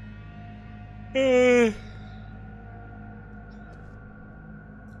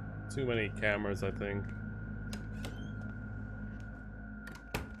 Too many cameras, I think.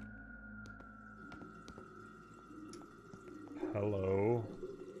 Hello.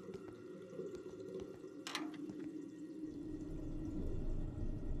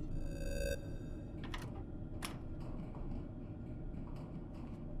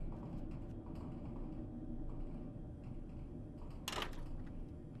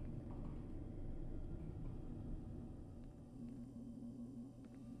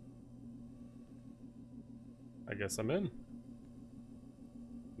 I guess I'm in.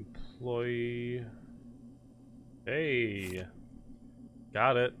 Employee. Hey.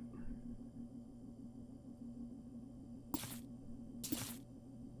 Got it.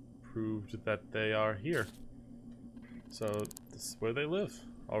 Proved that they are here. So this is where they live.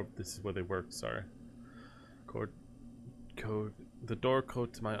 Or this is where they work, sorry. Code. The door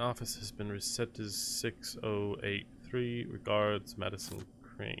code to my office has been reset to 6083. Regards, Madison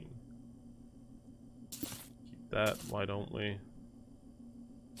Crane. Keep that, why don't we?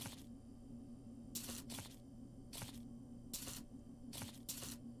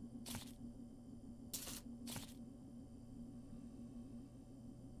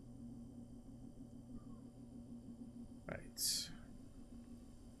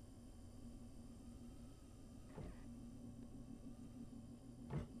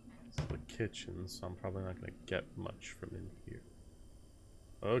 Kitchen, so I'm probably not gonna get much from in here.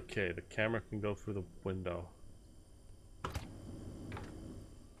 Okay, the camera can go through the window. The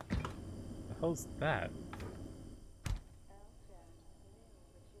hell's that?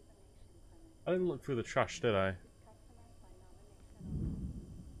 I didn't look through the trash, did I?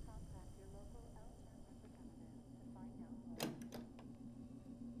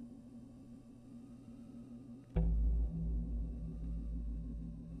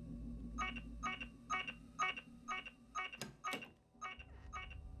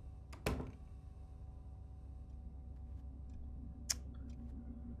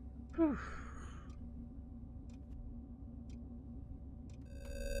 Whew.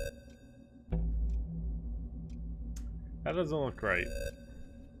 That doesn't look right.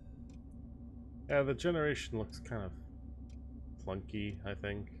 Yeah, the generation looks kind of clunky, I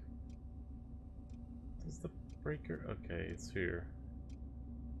think. Is the breaker? Okay, it's here.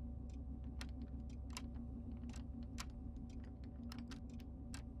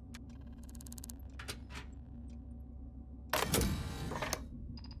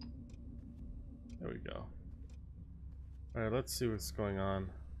 There we go. Alright, let's see what's going on.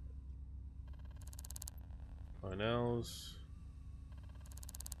 Cornell's.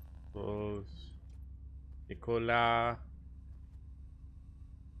 Close. Nicola.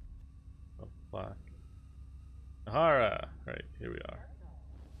 Oh, black. Nahara. Right, here we are.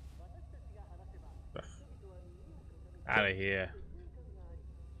 Out of here.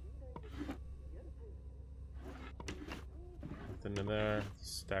 Nothing in there.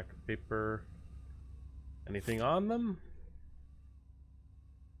 Stack of paper. Anything on them?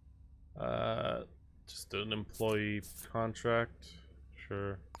 Just an employee contract.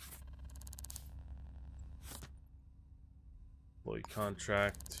 Sure. Employee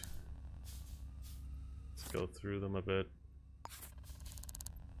contract. Let's go through them a bit.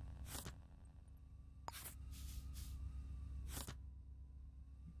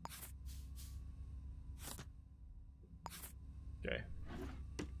 Okay.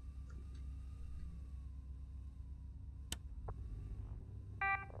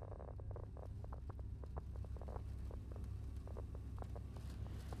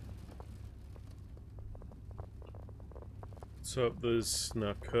 So there's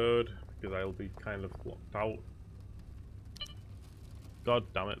no code because I'll be kind of locked out. God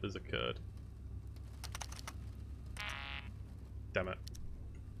damn it, there's a code. Damn it.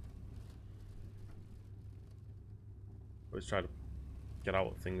 Always try to get out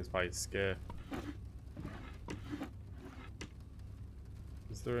of things by scare.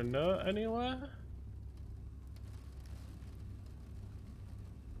 Is there a note anywhere?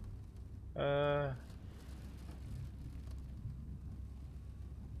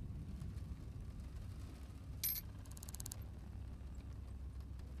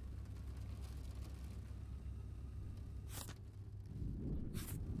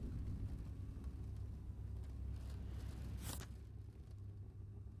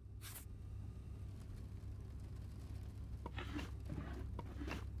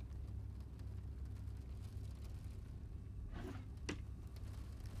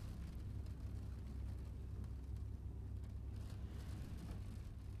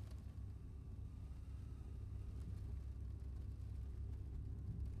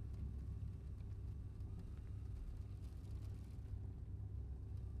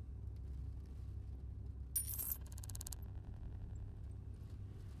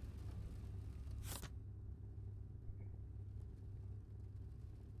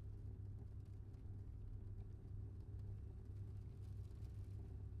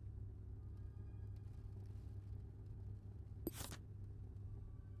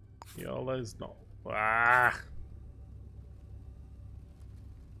 YOLO's not. Ah!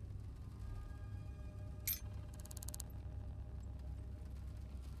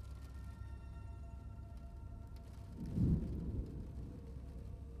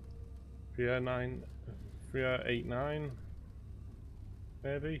 $309, $389,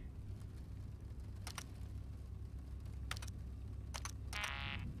 maybe.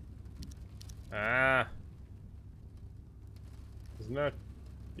 Ah! There's no.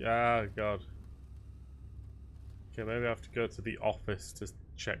 Yeah, God. Okay, maybe I have to go to the office to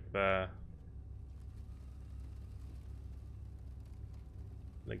check there.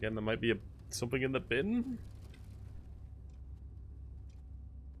 And again, there might be something in the bin.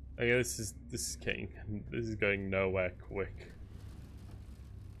 Okay, this is going nowhere quick.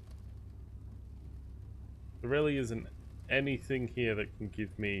 There really isn't anything here that can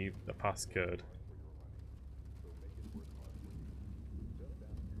give me a passcode.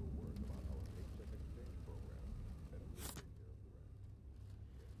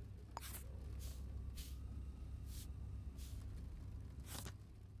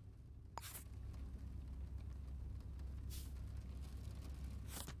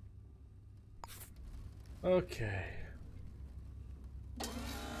 Okay.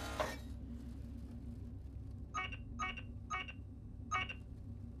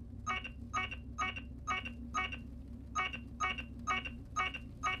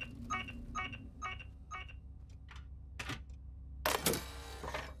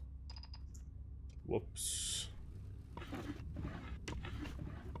 Whoops.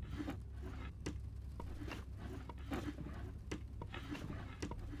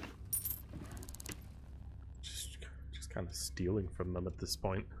 Just kind of stealing from them at this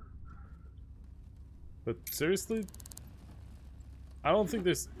point. But seriously, I don't think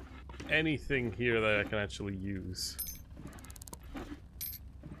there's anything here that I can actually use.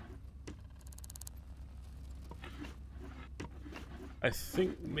 I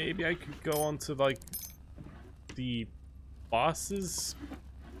think maybe I could go onto like the boss's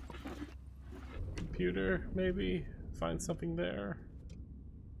computer, maybe find something there.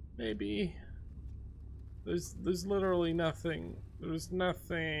 Maybe. There's literally nothing. There's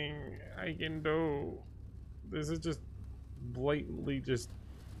nothing I can do. This is just blatantly just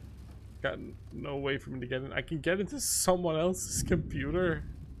got no way for me to get in. I can get into someone else's computer.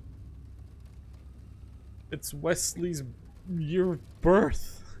 It's Wesley's year of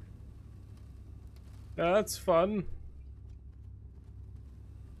birth. Yeah, that's fun.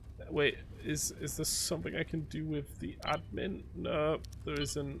 Wait, is there something I can do with the admin? No, there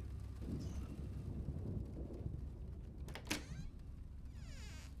isn't.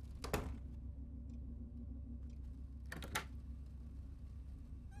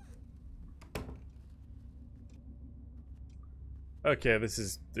 Okay, this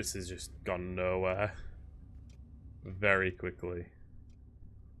is just gone nowhere very quickly.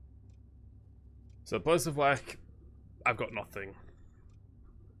 So Place of Lack, I've got nothing.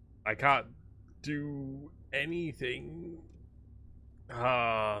 I can't do anything.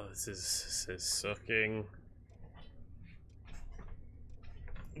 Ah, this is sucking.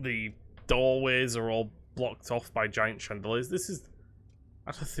 The doorways are all blocked off by giant chandeliers.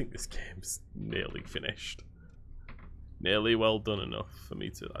 I don't think this game's nearly finished. Nearly well done enough for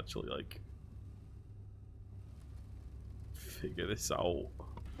me to actually, like, figure this out.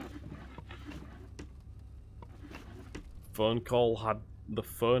 The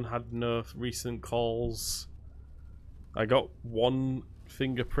phone had no recent calls. I got one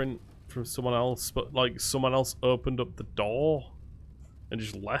fingerprint from someone else, but like someone else opened up the door and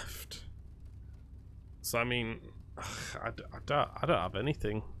just left. So I mean, I don't have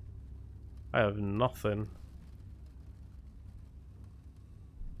anything. I have nothing.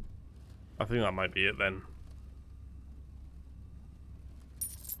 I think that might be it then.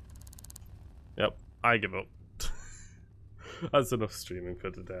 Yep, I give up. That's enough streaming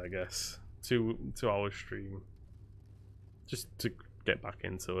for today, I guess. 2 hour stream. Just to get back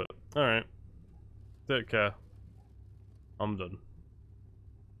into it. Alright. Take care. I'm done.